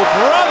 Oh,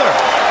 brother.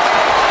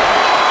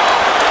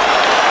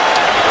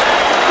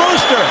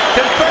 Brewster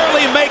can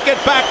barely make it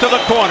back to the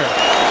corner.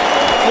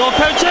 You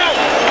okay, Chad?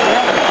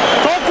 Yeah.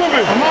 Talk to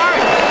me. I'm all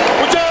right.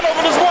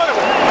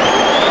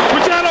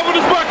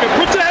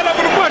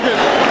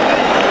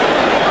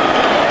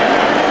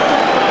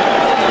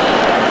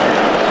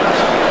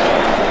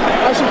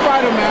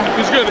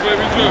 good,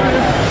 baby. He's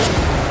good.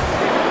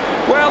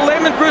 Well,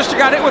 Lamon Brewster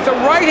got hit with a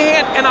right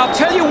hand, and I'll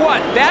tell you what,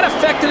 that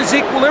affected his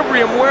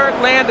equilibrium where it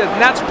landed,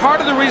 and that's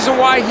part of the reason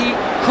why he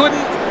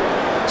couldn't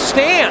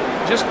stand,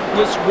 just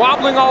was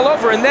wobbling all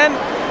over. And then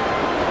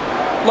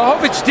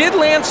Liakhovich did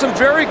land some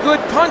very good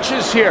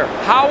punches here.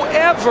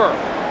 However,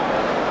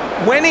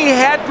 when he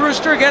had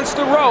Brewster against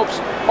the ropes,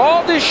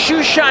 all this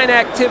shoe shine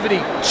activity,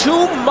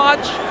 too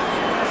much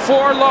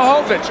for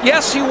Liakhovich.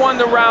 Yes, he won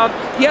the round.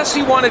 Yes,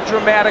 he won it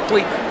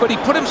dramatically, but he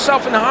put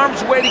himself in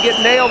harm's way to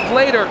get nailed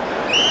later.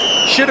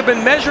 Should have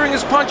been measuring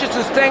his punches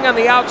and staying on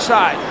the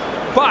outside.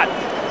 But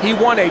he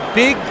won a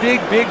big, big,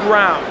 big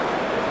round.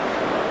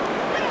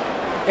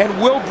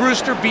 And will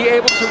Brewster be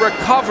able to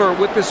recover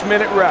with this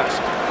minute rest?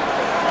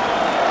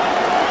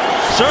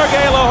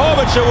 Siarhei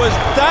Liakhovich, who was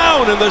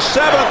down in the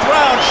 7th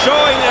round,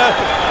 showing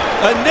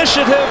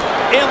initiative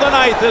in the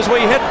 9th as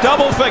we hit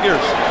double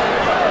figures.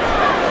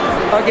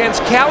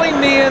 Against Cali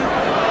Meehan,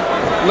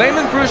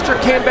 Lamon Brewster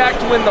came back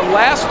to win the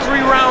last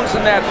 3 rounds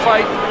in that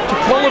fight to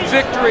pull a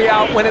victory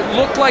out when it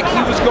looked like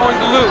he was going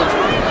to lose.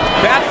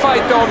 That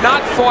fight, though,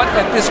 not fought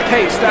at this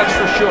pace, that's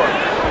for sure.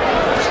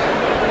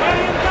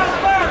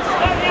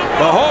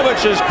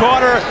 Liakhovich's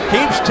corner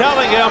keeps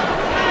telling him,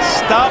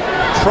 stop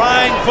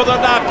trying for the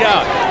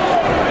knockout.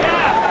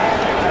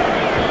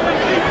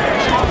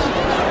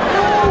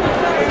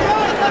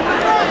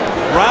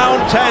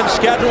 Round 10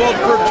 scheduled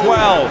for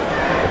 12.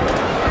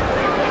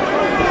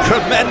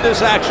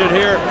 Tremendous action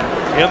here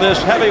in this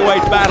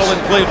heavyweight battle in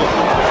Cleveland.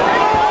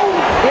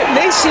 It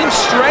may seem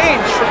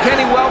strange for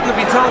Kenny Weldon to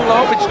be telling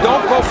Liakhovich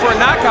don't go for a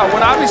knockout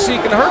when obviously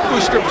he can hurt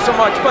Brewster so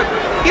much, but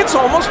it's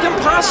almost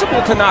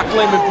impossible to knock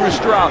Lamon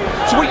Brewster out.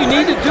 So what you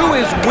need to do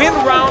is win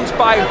rounds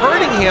by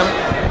hurting him,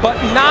 but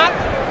not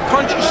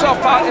punch yourself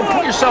out and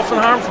put yourself in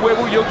harm's way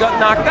where you'll get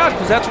knocked out,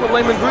 because that's what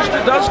Lamon Brewster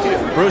does to you.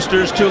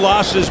 Brewster's 2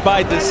 losses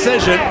by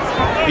decision.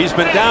 He's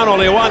been down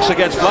only once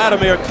against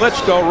Vladimir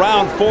Klitschko,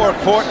 round 4,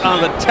 caught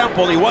on the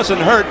temple. He wasn't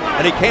hurt,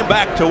 and he came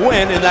back to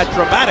win in that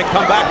dramatic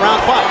comeback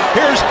round 5.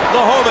 Here's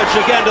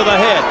Liakhovich again to the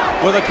head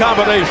with a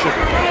combination.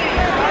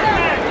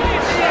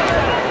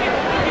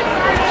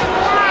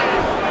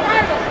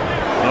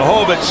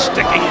 Liakhovich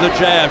sticking the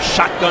jab,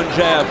 shotgun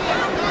jab.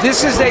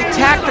 This is a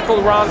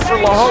tactical round for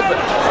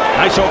Liakhovich.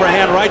 Nice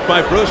overhand right by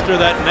Brewster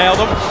that nailed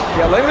him.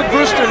 Yeah, Lamon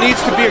Brewster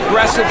needs to be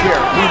aggressive here.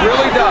 He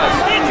really does.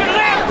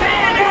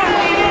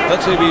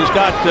 Let's see if he's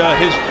got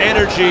his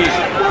energy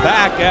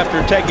back after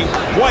taking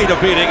quite a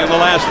beating in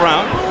the last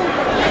round.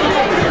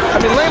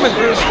 I mean, Lamon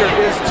Brewster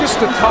is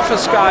just the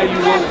toughest guy you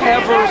will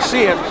ever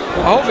see. And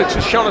Liakhovich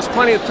has shown us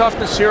plenty of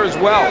toughness here as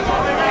well.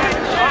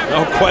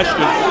 No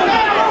question.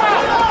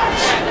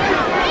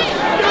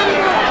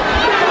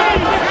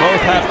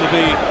 Both have to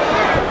be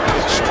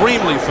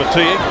extremely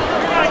fatigued.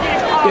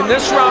 In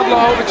this round,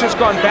 Liakhovich has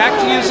gone back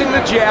to using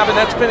the jab, and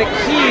that's been a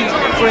key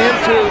for him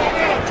to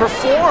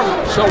perform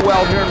so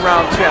well here in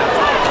round 10.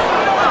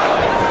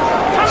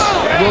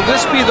 Will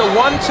this be the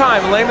one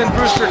time Lamon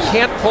Brewster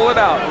can't pull it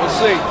out? We'll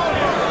see.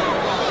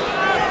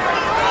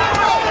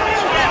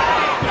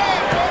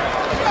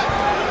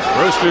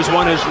 Brewster's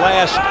won his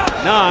last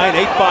 9,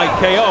 8 by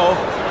KO.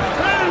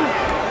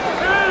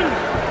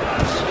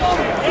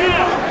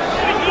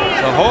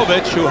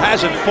 Liakhovich, who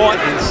hasn't fought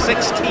in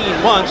 16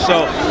 months,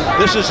 so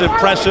this is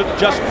impressive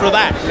just for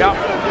that. Yeah.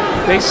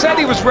 They said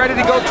he was ready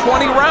to go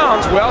 20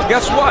 rounds. Well,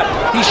 guess what?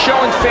 He's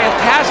showing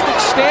fantastic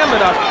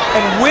stamina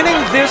and winning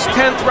this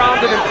 10th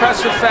round in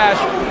impressive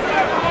fashion.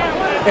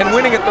 And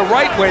winning it the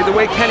right way, the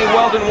way Kenny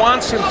Weldon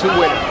wants him to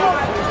win it.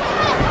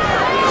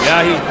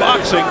 Yeah, he's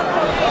boxing.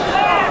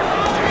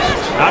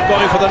 Not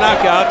going for the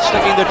knockout,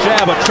 sticking the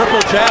jab, a triple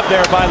jab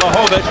there by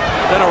Liakhovich,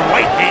 then a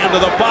right hand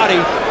to the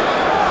body.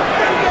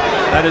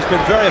 That has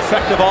been very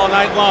effective all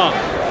night long.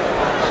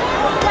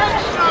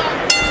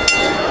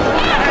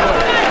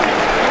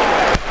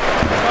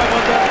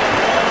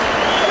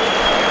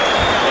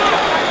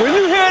 When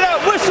you hear that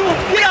whistle,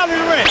 get out of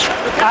the ring.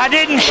 I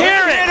didn't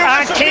hear it.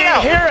 I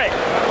can't hear it.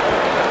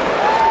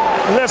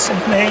 Listen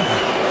to me.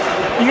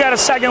 You got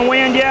a second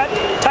wind yet?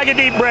 Take a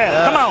deep breath.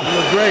 Come on. You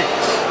look great.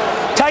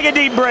 Take a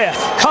deep breath.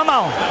 Come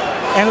on.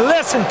 And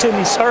listen to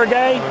me,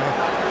 Siarhei.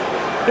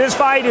 This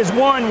fight is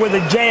won with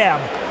a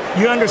jab.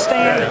 You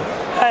understand? Yeah.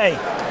 Hey,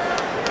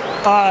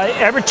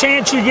 every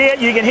chance you get,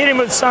 you can hit him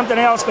with something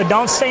else, but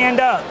don't stand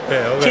up.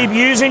 Yeah, okay. Keep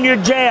using your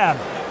jab.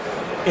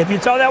 If you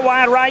throw that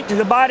wide right to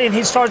the body and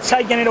he starts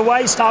taking it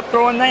away, stop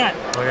throwing that.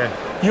 Okay.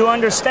 You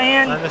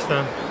understand? I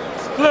understand.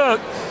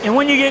 Look, and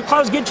when you get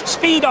close, get your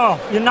speed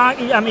off. You're not,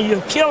 I mean,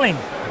 you'll kill him.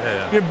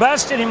 Yeah. You're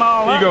busting him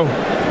all Here up. you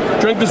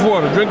go. Drink this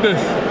water. Drink this.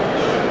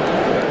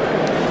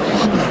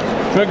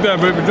 Drink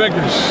that, baby. Drink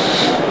this.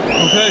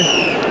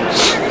 Okay?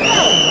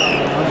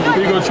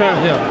 Here you go, champ.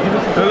 Yeah.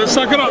 Now let's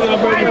suck it up now,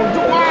 baby.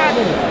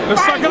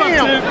 Let's suck it up,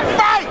 champ.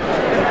 Fight!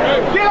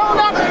 Get on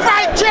up and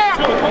fight,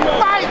 champ!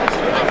 Fight!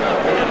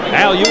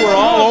 Al, you were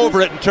all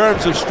over it in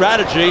terms of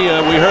strategy.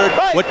 We heard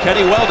what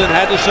Kenny Weldon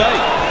had to say.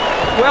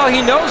 Well,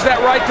 he knows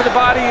that right to the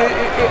body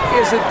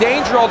is a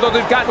danger, although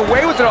they've gotten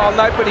away with it all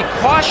night, but he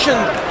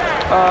cautioned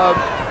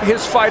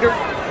his fighter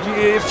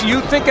if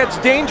you think that's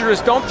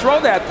dangerous, don't throw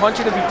that punch,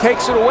 and if he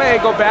takes it away,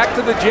 go back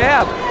to the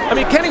jab. I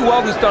mean, Kenny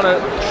Weldon's done a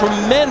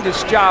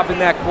tremendous job in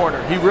that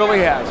corner. He really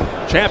has.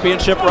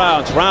 Championship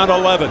rounds, round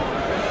 11.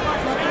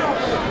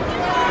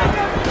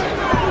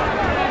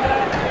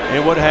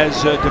 And what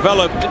has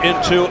developed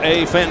into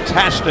a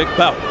fantastic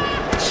bout.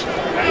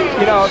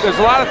 You know, there's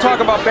a lot of talk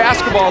about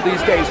basketball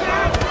these days.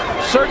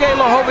 Siarhei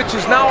Liakhovich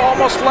is now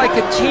almost like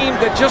a team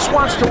that just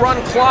wants to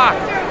run clock.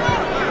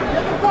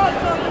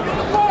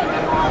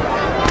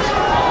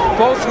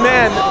 Both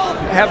men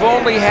have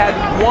only had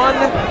one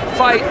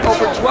fight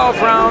over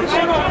 12 rounds.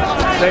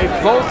 They've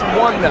both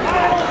won them.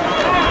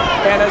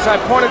 And as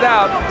I pointed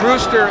out,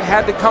 Brewster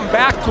had to come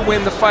back to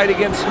win the fight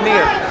against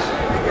Mir.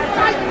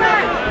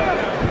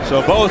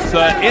 So both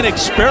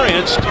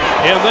inexperienced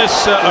in this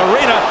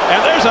arena.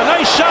 And there's a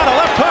nice shot, a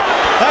left hook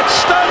that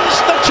stuns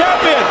the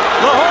champion.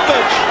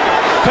 Liakhovich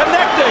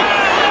connecting.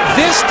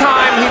 This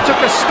time he took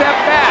a step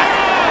back.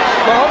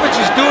 Liakhovich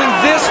is doing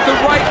this the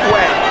right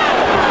way.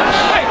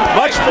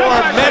 Much more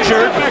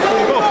measured.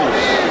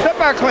 Step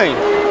back clean.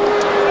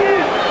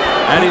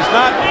 And he's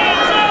not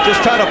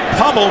just trying to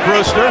pummel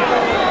Brewster.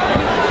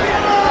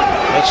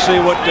 Let's see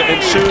what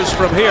ensues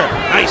from here.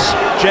 Nice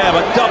jab,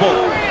 a double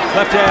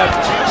left jab,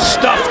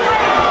 stuffed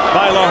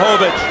by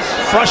Liakhovich.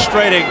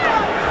 Frustrating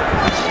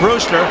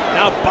Brewster.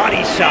 Now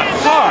body shot,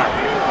 hard.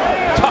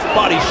 Tough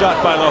body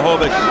shot by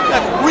Liakhovich.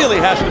 That really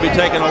has to be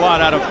taking a lot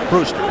out of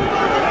Brewster.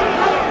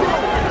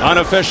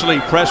 Unofficially,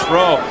 press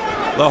row.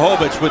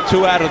 Liakhovich with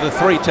 2 out of the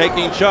 3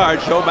 taking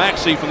charge. Joe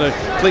Maxey from the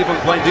Cleveland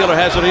Plain Dealer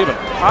has it even.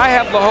 I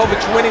have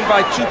Liakhovich winning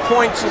by 2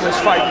 points in this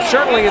fight.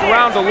 Certainly in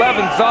round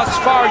 11 thus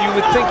far, you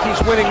would think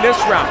he's winning this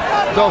round,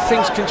 though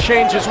things can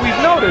change, as we've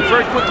noted,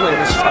 very quickly in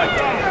this fight.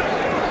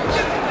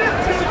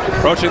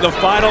 Approaching the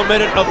final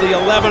minute of the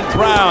 11th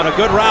round. A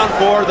good round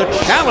for the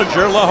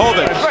challenger,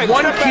 Liakhovich.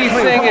 One key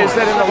thing is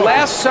that in the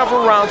last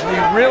several rounds,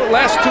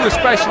 last 2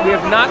 especially, we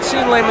have not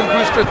seen Lamon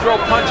Brewster throw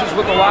punches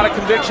with a lot of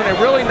conviction, and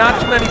really not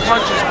too many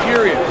punches,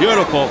 period.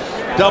 Beautiful.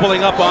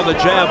 Doubling up on the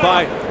jab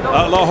by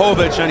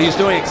Liakhovich, and he's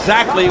doing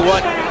exactly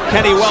what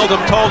Kenny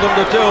Weldon told him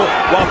to do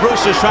while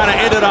Brewster's trying to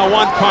end it on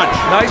 1 punch.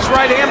 Nice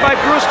right hand by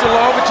Brewster.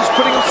 Liakhovich is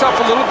putting himself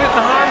a little bit in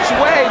harm's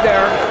way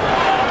there.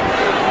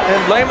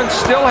 And Lamon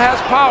still has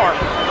power.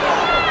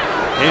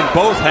 In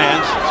both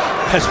hands,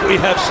 as we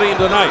have seen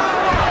tonight.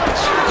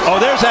 Oh,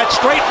 there's that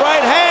straight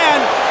right hand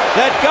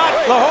that got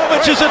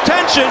Liakhovich's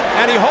attention,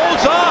 and he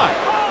holds on.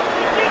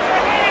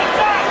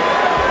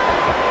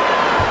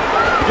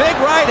 Big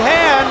right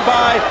hand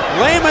by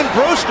Lamon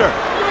Brewster.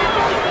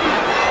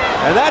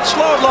 And that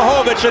slowed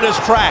Liakhovich in his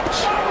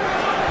tracks.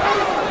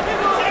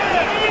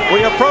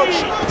 We approach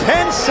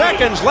 10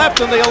 seconds left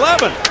in the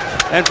 11th,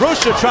 and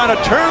Brewster trying to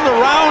turn the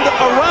round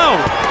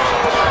around.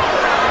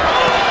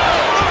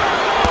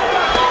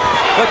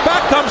 But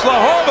back comes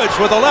Liakhovich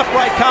with a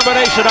left-right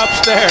combination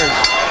upstairs.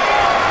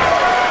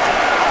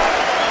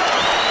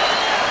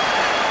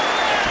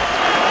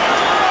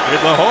 Did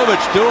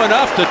Liakhovich do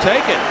enough to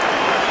take it?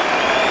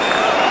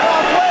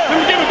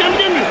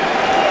 Give me.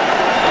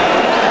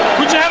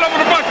 Put your hand over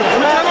the bucket.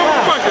 Put your hand over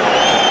the bucket.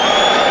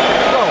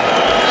 Go.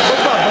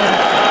 What's up, man?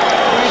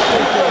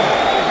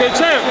 Okay,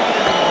 champ.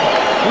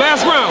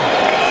 Last round.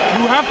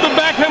 You have to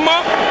back him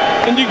up,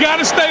 and you got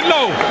to stay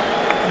low.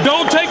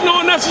 Don't take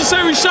no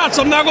unnecessary shots.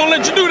 I'm not going to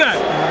let you do that.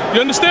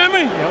 You understand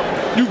me?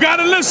 Yep. You got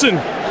to listen.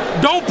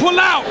 Don't pull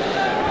out.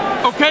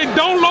 Okay?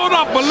 Don't load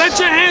up, but let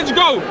your hands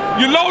go.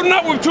 You're loading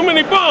up with too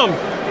many bombs.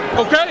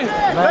 Okay?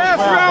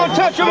 Last round,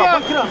 touch him up.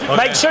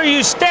 Make sure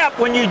you step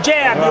when you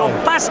jab. You'll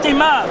bust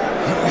him up.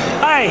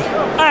 Hey,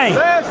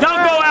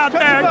 don't go out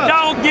there.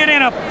 Don't get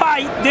in a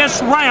fight this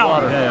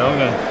round.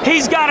 Okay.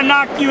 He's got to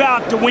knock you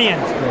out to win.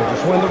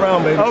 Just win the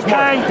round, baby.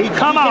 Okay?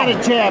 Come on.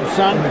 Get a jab,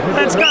 son.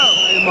 Let's go.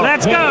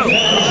 Let's go.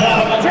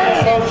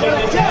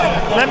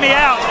 Let me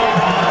out.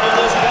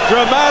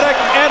 Dramatic,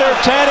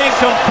 entertaining,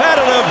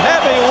 competitive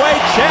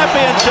heavyweight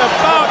championship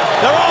bout.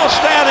 They're all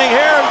standing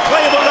here in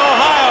Cleveland,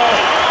 Ohio,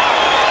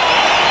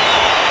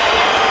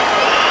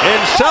 in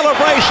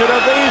celebration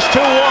of these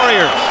 2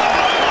 warriors.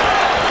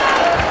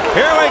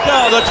 Here we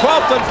go, the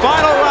 12th and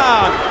final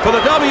round for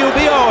the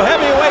WBO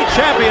Heavyweight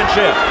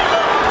Championship.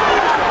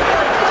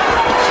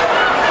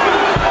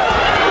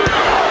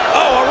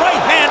 Oh, a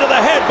right hand to the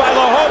head by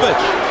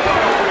Liakhovich.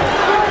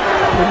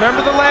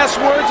 Remember the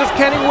last words of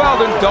Kenny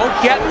Weldon, don't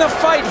get in a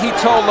fight, he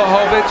told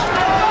Liakhovich.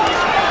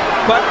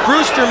 But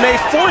Brewster may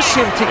force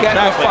him to get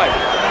in a fight.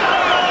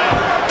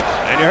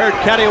 And you heard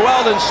Kenny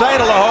Weldon say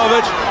to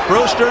Liakhovich,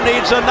 Brewster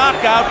needs a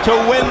knockout to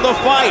win the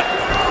fight.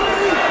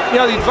 You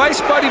know, the advice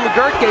Buddy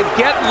McGirt gave,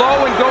 get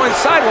low and go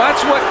inside. Well,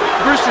 that's what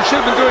Brewster should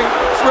have been doing,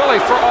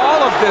 really, for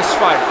all of this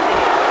fight.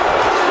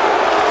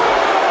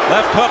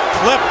 Left hook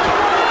flipped.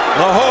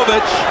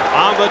 Liakhovich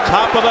on the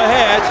top of the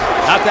head.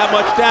 Not that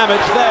much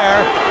damage there.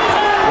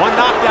 1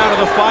 knockdown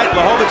of the fight.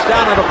 Liakhovich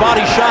down on a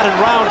body shot in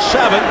round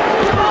 7.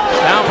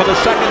 Down for the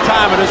 2nd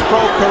time in his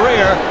pro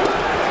career.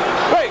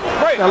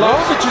 Now,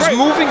 Liakhovich is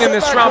moving in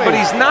this round, but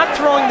he's not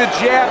throwing the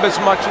jab as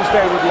much as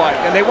they would like.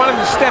 And they want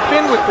him to step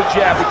in with the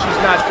jab, which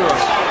he's not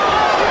doing.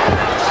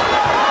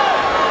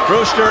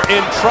 Brewster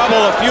in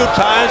trouble a few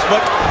times,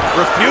 but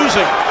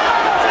refusing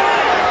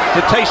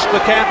to taste the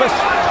canvas.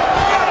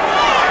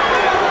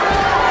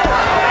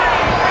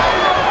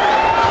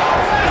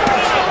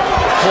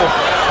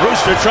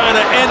 Brewster trying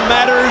to end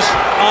matters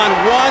on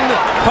one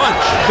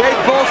punch. They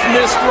both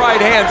missed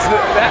right hands.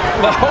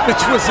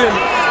 Liakhovich was in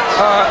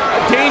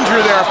danger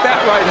there if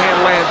that right hand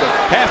landed.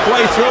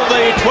 Halfway through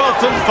the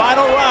 12th and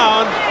final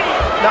round.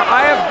 Now,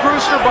 I have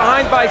Brewster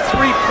behind by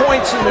 3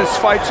 points in this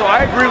fight, so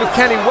I agree with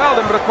Kenny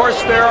Weldon, but of course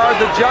there are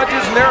the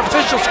judges and their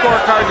official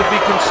scorecard to be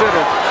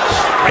considered.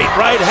 Straight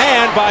right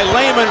hand by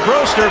Lamon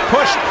Brewster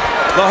pushed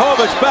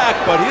Liakhovich back,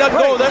 but he doesn't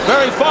go that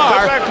very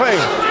far.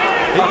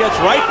 He gets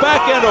right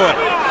back into it.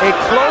 A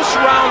close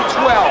round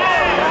 12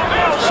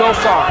 so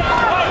far.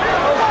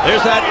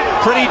 There's that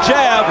pretty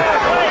jab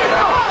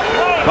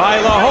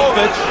by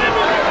Liakhovich.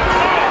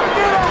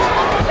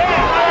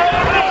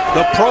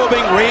 The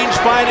probing,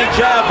 range-finding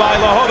jab by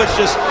Liakhovich,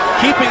 just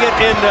keeping it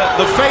in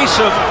the face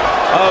of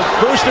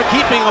Brewster,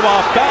 keeping him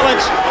off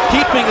balance,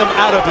 keeping him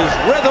out of his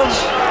rhythm.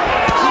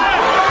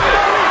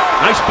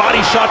 Nice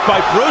body shot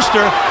by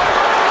Brewster,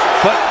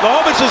 but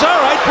Liakhovich says, all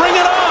right, bring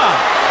it on.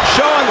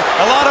 Showing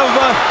a lot of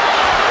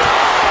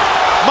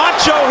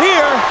macho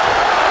here.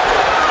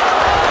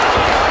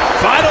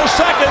 Final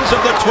seconds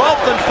of the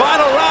 12th and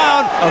final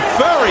round. A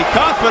very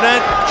confident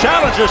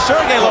challenger,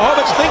 Siarhei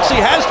Liakhovich, thinks he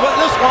has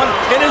this one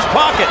in his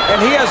pocket. And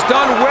he has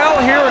done well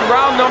here in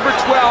round number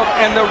 12,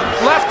 and the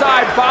left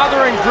eye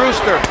bothering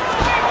Brewster.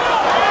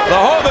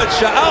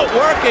 Liakhovich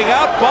outworking,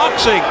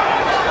 outboxing,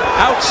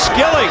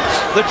 outskilling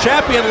the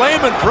champion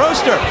Lamon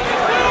Brewster.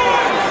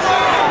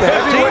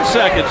 15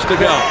 seconds to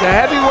go. The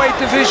heavyweight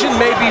division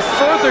may be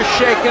further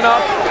shaken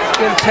up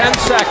in 10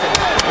 seconds.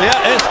 Yeah,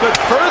 it could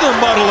further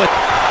muddle it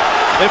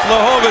if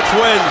Liakhovich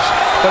wins.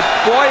 But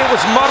boy, it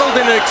was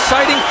muddled in an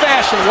exciting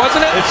fashion,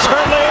 wasn't it? It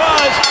certainly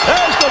was.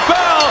 There's the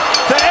bell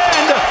to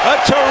end a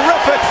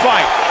terrific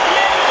fight.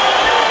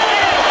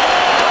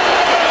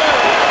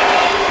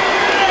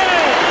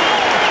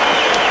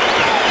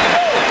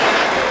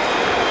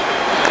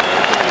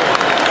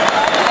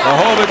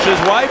 Liakhovich's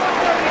wife.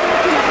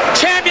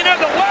 Champion of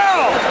the world!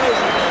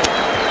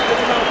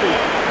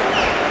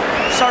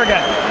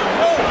 Siarhei.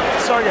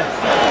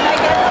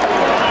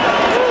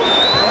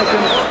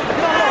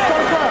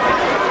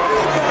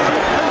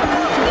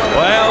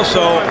 Well,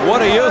 so what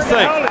do you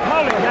think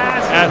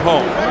at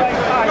home?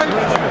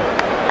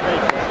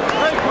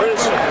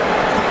 Brewster,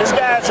 this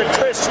guy's a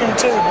Christian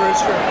too,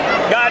 Brewster.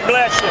 God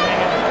bless you,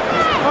 man.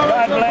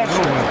 God bless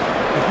you.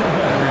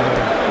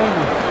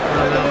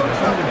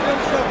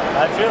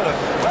 I feel it.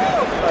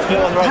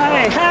 Hey,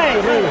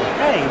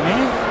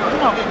 man.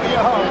 Come on.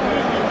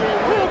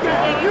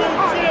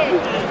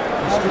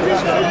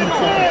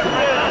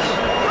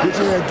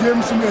 Give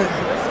him some air.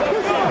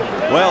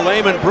 Well,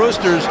 Lamon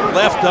Brewster's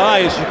left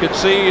eye, as you can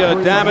see,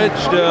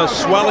 damaged,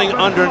 swelling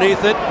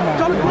underneath it.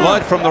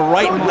 Blood from the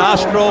right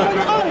nostril.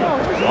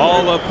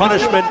 All the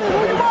punishment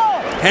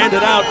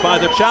handed out by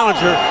the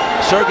challenger,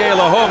 Siarhei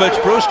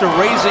Liakhovich. Brewster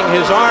raising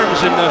his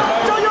arms in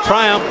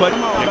triumph, but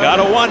you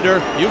gotta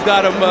wonder, you've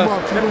got him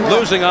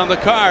losing on the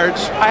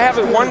cards. I have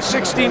it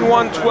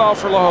 116-112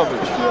 for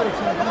Liakhovich.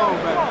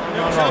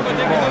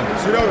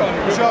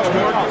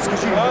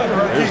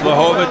 Here's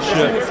Liakhovich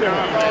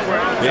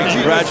being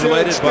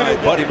congratulated by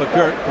Buddy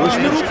McGirt,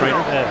 Brewster's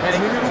trainer.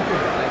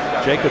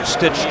 Jacob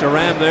Stitch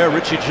Duran there,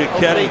 Richie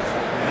Giacchetti.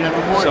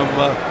 Some I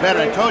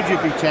told you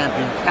to be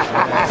champion.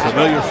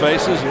 familiar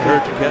faces. You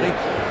heard Giacchetti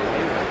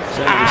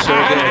saying to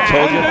Siarhei, I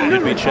told you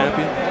you'd be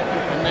champion.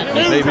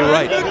 You may be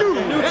right.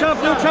 New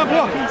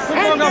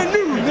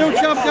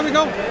champ, can we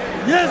go?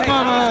 Yes,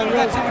 mama.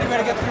 Let's see what you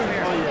better get through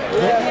here.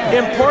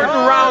 Important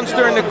rounds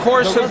during the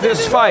course of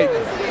this fight.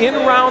 In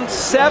round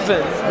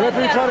 7,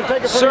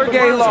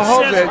 Siarhei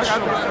Liakhovich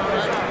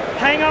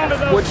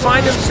would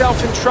find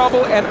himself in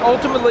trouble and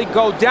ultimately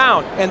go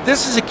down. And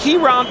this is a key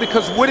round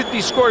because would it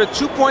be scored a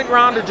 2-point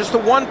round or just a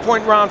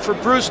 1-point round for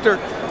Brewster,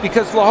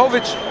 because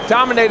Liakhovich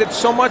dominated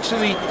so much of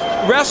the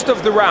rest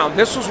of the round.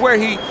 This was where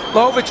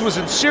Liakhovich was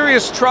in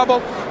serious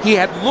trouble. He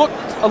had looked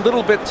a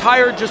little bit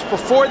tired just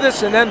before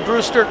this, and then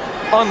Brewster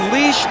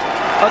unleashed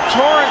a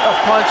torrent of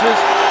punches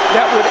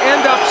that would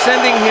end up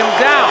sending him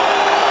down.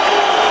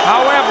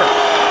 However,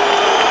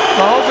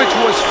 Liakhovich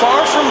was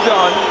far from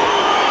done.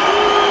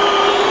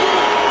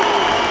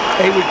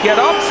 He would get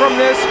up from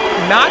this,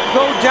 not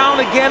go down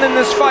again in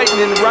this fight,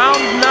 and in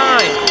round 9,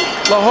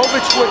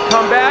 Liakhovich would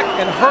come back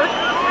and hurt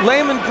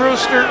Lamon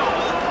Brewster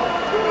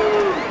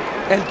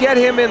and get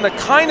him in the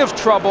kind of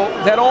trouble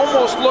that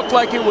almost looked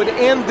like it would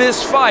end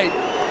this fight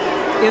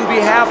in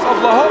behalf of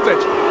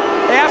Liakhovich.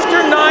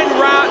 After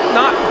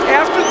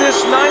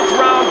this 9th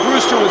round,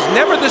 Brewster was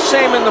never the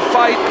same in the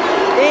fight,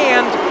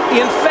 and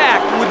in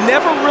fact would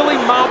never really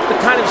mount the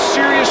kind of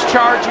serious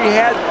charge he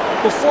had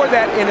before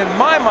that. And in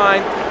my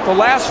mind, the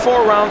last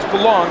 4 rounds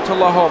belonged to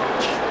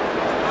Liakhovich.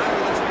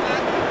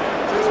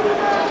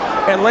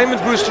 And Lamon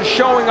Brewster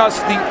showing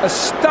us the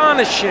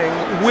astonishing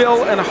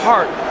will and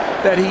heart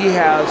that he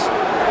has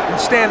in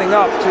standing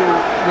up to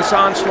this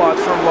onslaught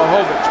from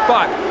Liakhovich.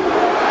 But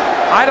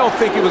I don't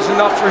think it was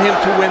enough for him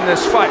to win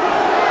this fight.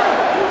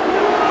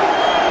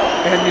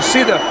 And you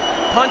see the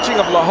punching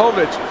of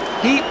Liakhovich.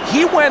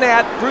 He went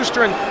at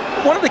Brewster, and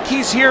one of the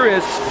keys here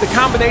is the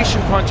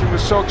combination punching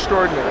was so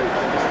extraordinary.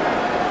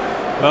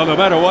 Well, no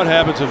matter what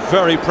happens, a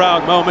very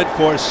proud moment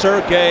for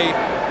Siarhei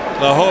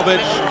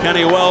Liakhovich,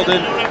 Kenny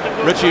Weldon,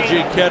 Richie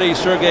G. Ketty,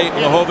 Siarhei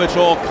Liakhovich,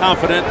 all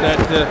confident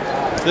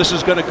that this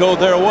is going to go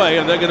their way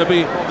and they're going to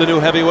be the new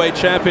heavyweight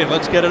champion.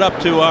 Let's get it up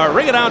to our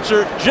ring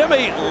announcer,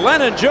 Jimmy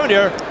Lennon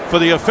Jr., for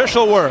the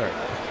official word.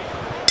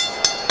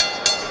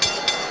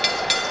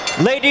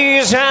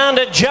 Ladies and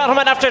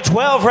gentlemen, after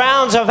 12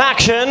 rounds of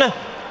action,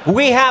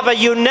 we have a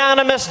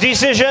unanimous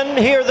decision.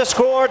 Here are the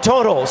score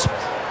totals.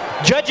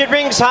 Judge at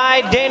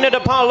ringside, Dana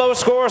DePaulo,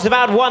 scores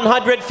about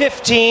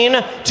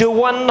 115 to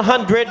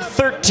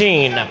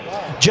 113.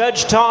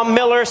 Judge Tom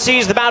Miller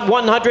sees about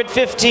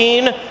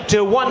 115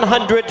 to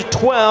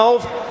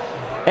 112.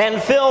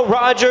 And Phil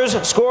Rogers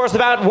scores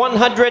about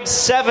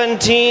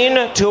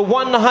 117 to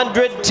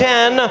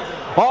 110.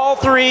 All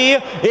three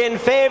in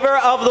favor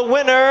of the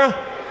winner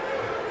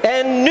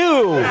and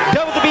new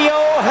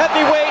WBO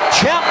heavyweight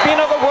champion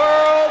of the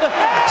world,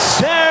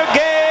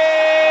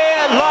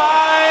 Siarhei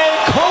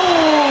Liakhovich.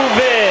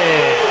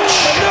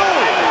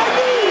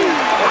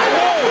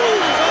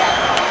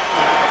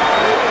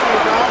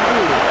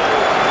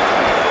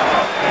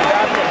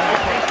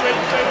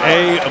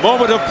 A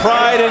moment of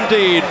pride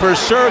indeed for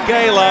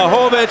Siarhei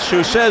Liakhovich,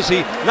 who says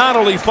he not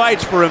only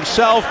fights for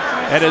himself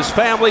and his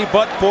family,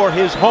 but for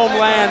his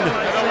homeland,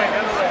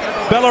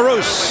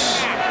 Belarus.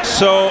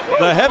 So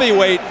the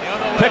heavyweight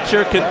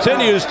picture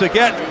continues to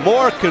get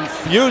more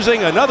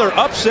confusing. Another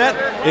upset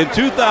in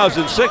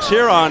 2006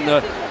 here on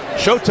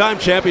Showtime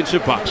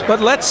Championship Boxing. But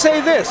let's say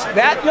this,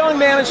 that young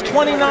man is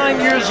 29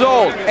 years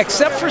old.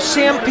 Except for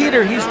Sam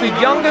Peter, he's the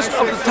youngest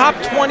of the top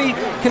 20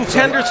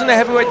 contenders in the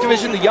heavyweight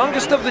division, the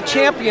youngest of the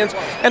champions.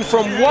 And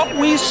from what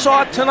we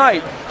saw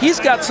tonight, he's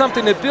got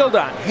something to build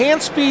on.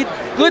 Hand speed,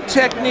 good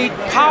technique,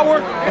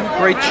 power, and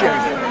great chin.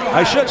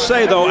 I should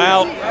say, though,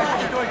 Al,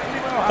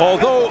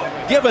 although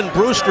given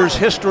Brewster's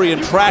history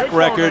and track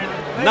record,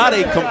 not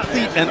a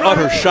complete and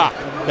utter shock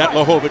that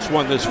Liakhovich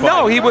won this fight.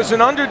 No, he was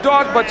an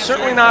underdog, but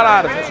certainly not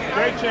out of it.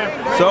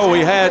 So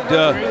we had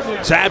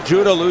Zab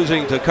Judah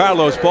losing to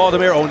Carlos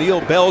Baldomir, O'Neal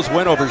Bell's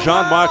win over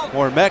Jean-Marc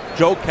Mormec,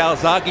 Joe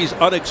Calzaghe's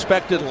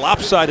unexpected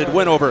lopsided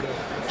win over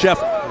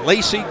Jeff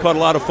Lacey, caught a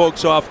lot of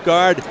folks off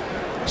guard.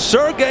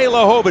 Siarhei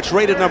Liakhovich,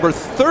 rated number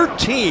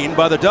 13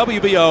 by the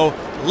WBO,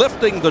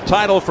 lifting the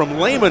title from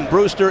Lamon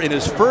Brewster in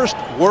his first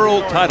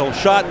world title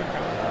shot.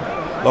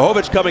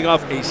 Liakhovich coming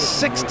off a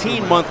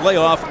 16-month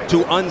layoff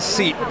to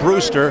unseat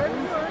Brewster.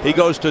 He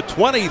goes to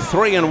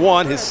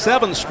 23-1, his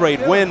 7th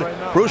straight win.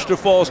 Brewster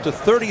falls to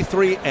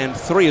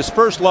 33-3, his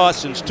first loss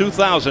since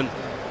 2000.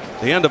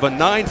 The end of a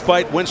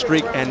 9-fight win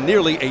streak and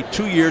nearly a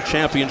 2-year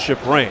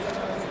championship reign.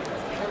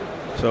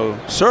 So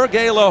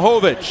Siarhei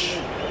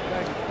Liakhovich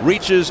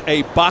reaches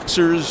a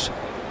boxer's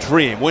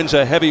dream, wins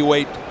a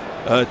heavyweight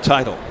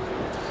title.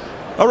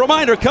 A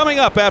reminder, coming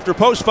up after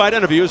post-fight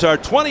interviews, our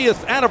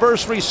 20th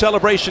anniversary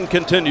celebration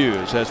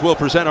continues as we'll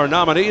present our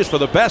nominees for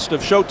the best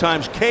of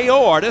Showtime's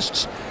KO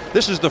artists.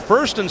 This is the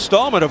first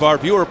installment of our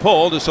viewer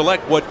poll to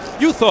select what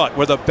you thought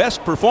were the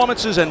best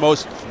performances and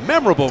most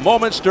memorable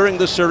moments during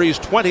the series'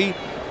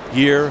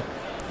 20-year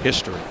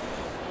history.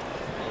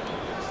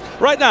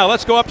 Right now,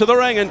 let's go up to the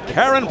ring and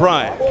Karen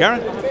Bryant.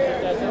 Karen?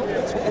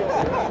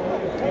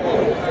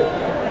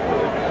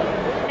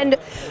 And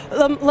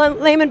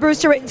Lamon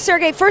Brewster,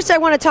 Siarhei, first I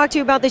want to talk to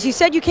you about this. You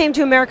said you came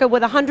to America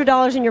with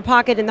 $100 in your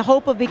pocket in the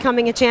hope of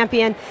becoming a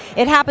champion.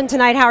 It happened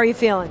tonight. How are you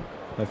feeling?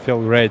 I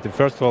feel great.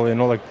 First of all, you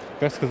know, like,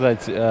 как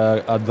сказать,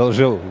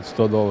 одолжил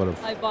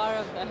 $100. I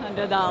borrowed the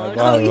 $100.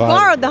 Oh, you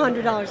borrowed the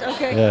 $100.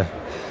 Okay. Yeah.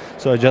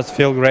 So I just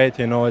feel great.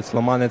 You know, it's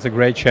Lamon. It's a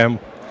great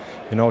champ.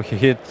 You know, he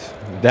hit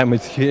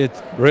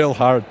real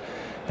hard,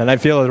 and I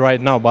feel it right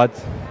now. But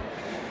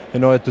you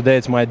know, today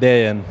it's my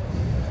day, and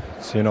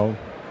it's, you know,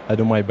 I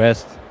do my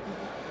best,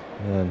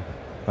 and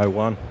I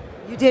won.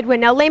 You did win.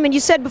 Now, Lamon, you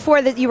said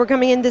before that you were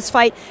coming in this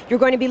fight, you're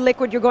going to be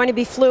liquid, you're going to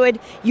be fluid.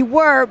 You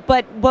were,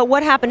 but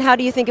what happened? How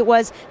do you think it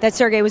was that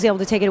Siarhei was able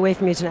to take it away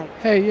from you tonight?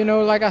 Hey, you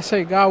know, like I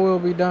say, God will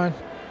be done.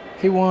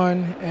 He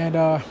won, and,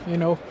 you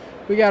know,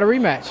 we got a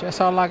rematch.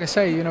 That's all I can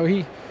say. You know,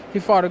 he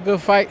fought a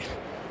good fight.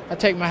 I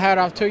take my hat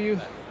off to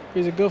you.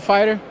 He's a good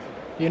fighter,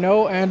 you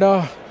know, and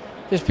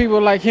there's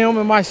people like him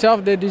and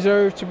myself that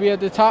deserve to be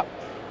at the top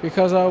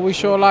because we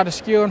show a lot of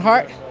skill and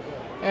heart.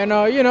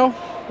 And, you know,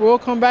 we'll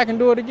come back and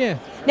do it again.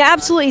 Now,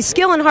 absolutely,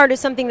 skill and heart is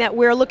something that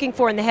we're looking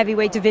for in the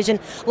heavyweight division.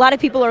 A lot of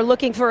people are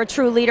looking for a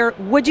true leader.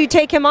 Would you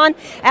take him on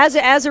as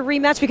a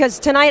rematch? Because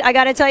tonight, I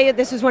got to tell you,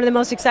 this is one of the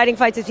most exciting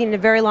fights I've seen in a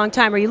very long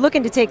time. Are you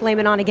looking to take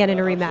Lamon on again in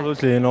a rematch?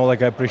 Absolutely. You know,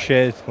 like I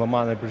appreciate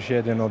Lamon, I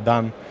appreciate, you know,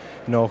 Dan,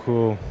 you know,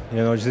 who, you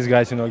know, these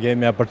guys, you know, gave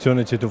me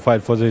opportunity to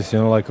fight for this, you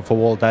know, like for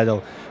world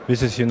title.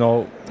 This is, you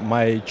know,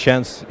 my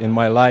chance in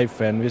my life,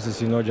 and this is,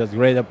 you know, just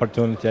great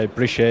opportunity. I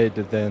appreciate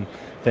it, and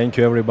thank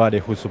you everybody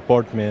who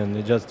support me, and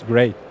it's just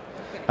great.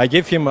 I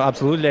give him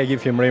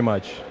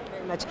rematch.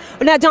 much.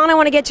 Now, Don, I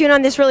want to get you in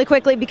on this really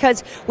quickly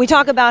because we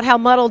talk about how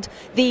muddled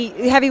the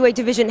heavyweight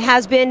division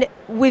has been.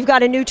 We've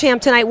got a new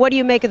champ tonight. What do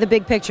you make of the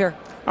big picture?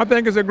 I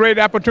think it's a great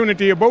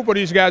opportunity. Both of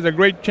these guys are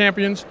great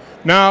champions.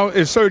 Now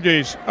it's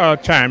Sergey's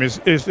time,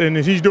 and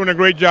he's doing a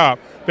great job.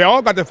 They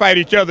all got to fight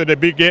each other to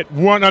get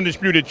one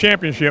undisputed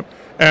championship,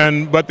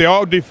 but they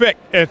all defect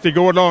as they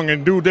go along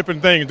and do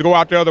different things, to go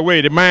out the other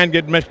way. The mind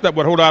gets messed up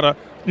with a whole lot of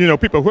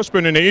people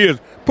whispering in their ears.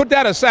 Put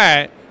that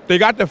aside. They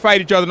got to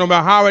fight each other no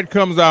matter how it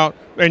comes out,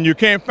 and you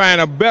can't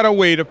find a better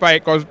way to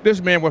fight because this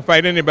man will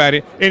fight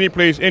anybody, any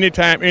place,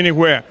 anytime,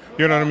 anywhere.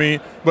 You know what I mean?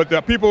 But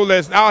the people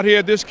that's out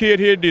here, this kid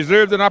here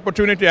deserves an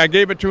opportunity. I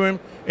gave it to him,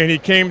 and he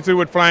came through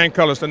with flying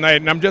colors tonight.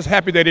 And I'm just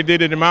happy that he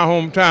did it in my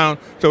hometown,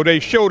 so they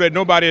show that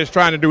nobody is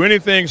trying to do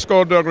anything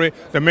skullduggery.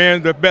 The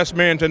man's the best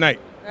man tonight.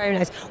 Very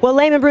nice. Well,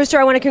 Lamon Brewster,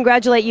 I want to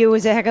congratulate you. It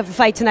was a heck of a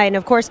fight tonight. And,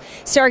 of course,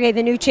 Siarhei,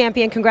 the new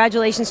champion,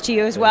 congratulations to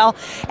you as well.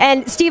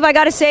 And, Steve, I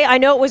got to say, I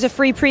know it was a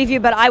free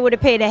preview, but I would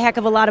have paid a heck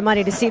of a lot of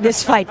money to see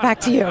this fight. Back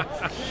to you.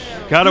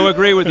 Got to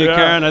agree with you,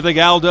 Karen. I think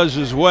Al does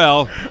as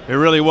well. It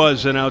really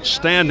was an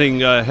outstanding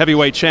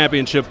heavyweight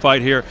championship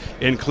fight here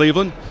in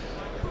Cleveland.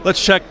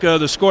 Let's check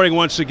the scoring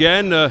once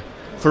again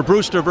for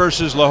Brewster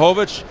versus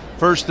Liakhovich.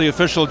 First, the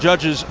official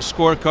judges'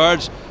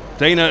 scorecards.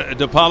 Dana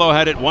DePaulo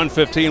had it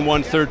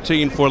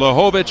 115-113 for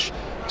Liakhovich.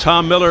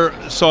 Tom Miller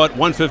saw it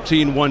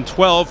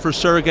 115-112 for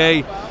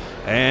Siarhei.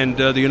 And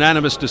the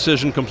unanimous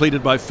decision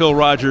completed by Phil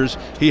Rogers.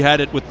 He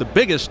had it with the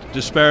biggest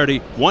disparity,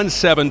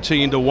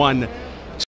 117-1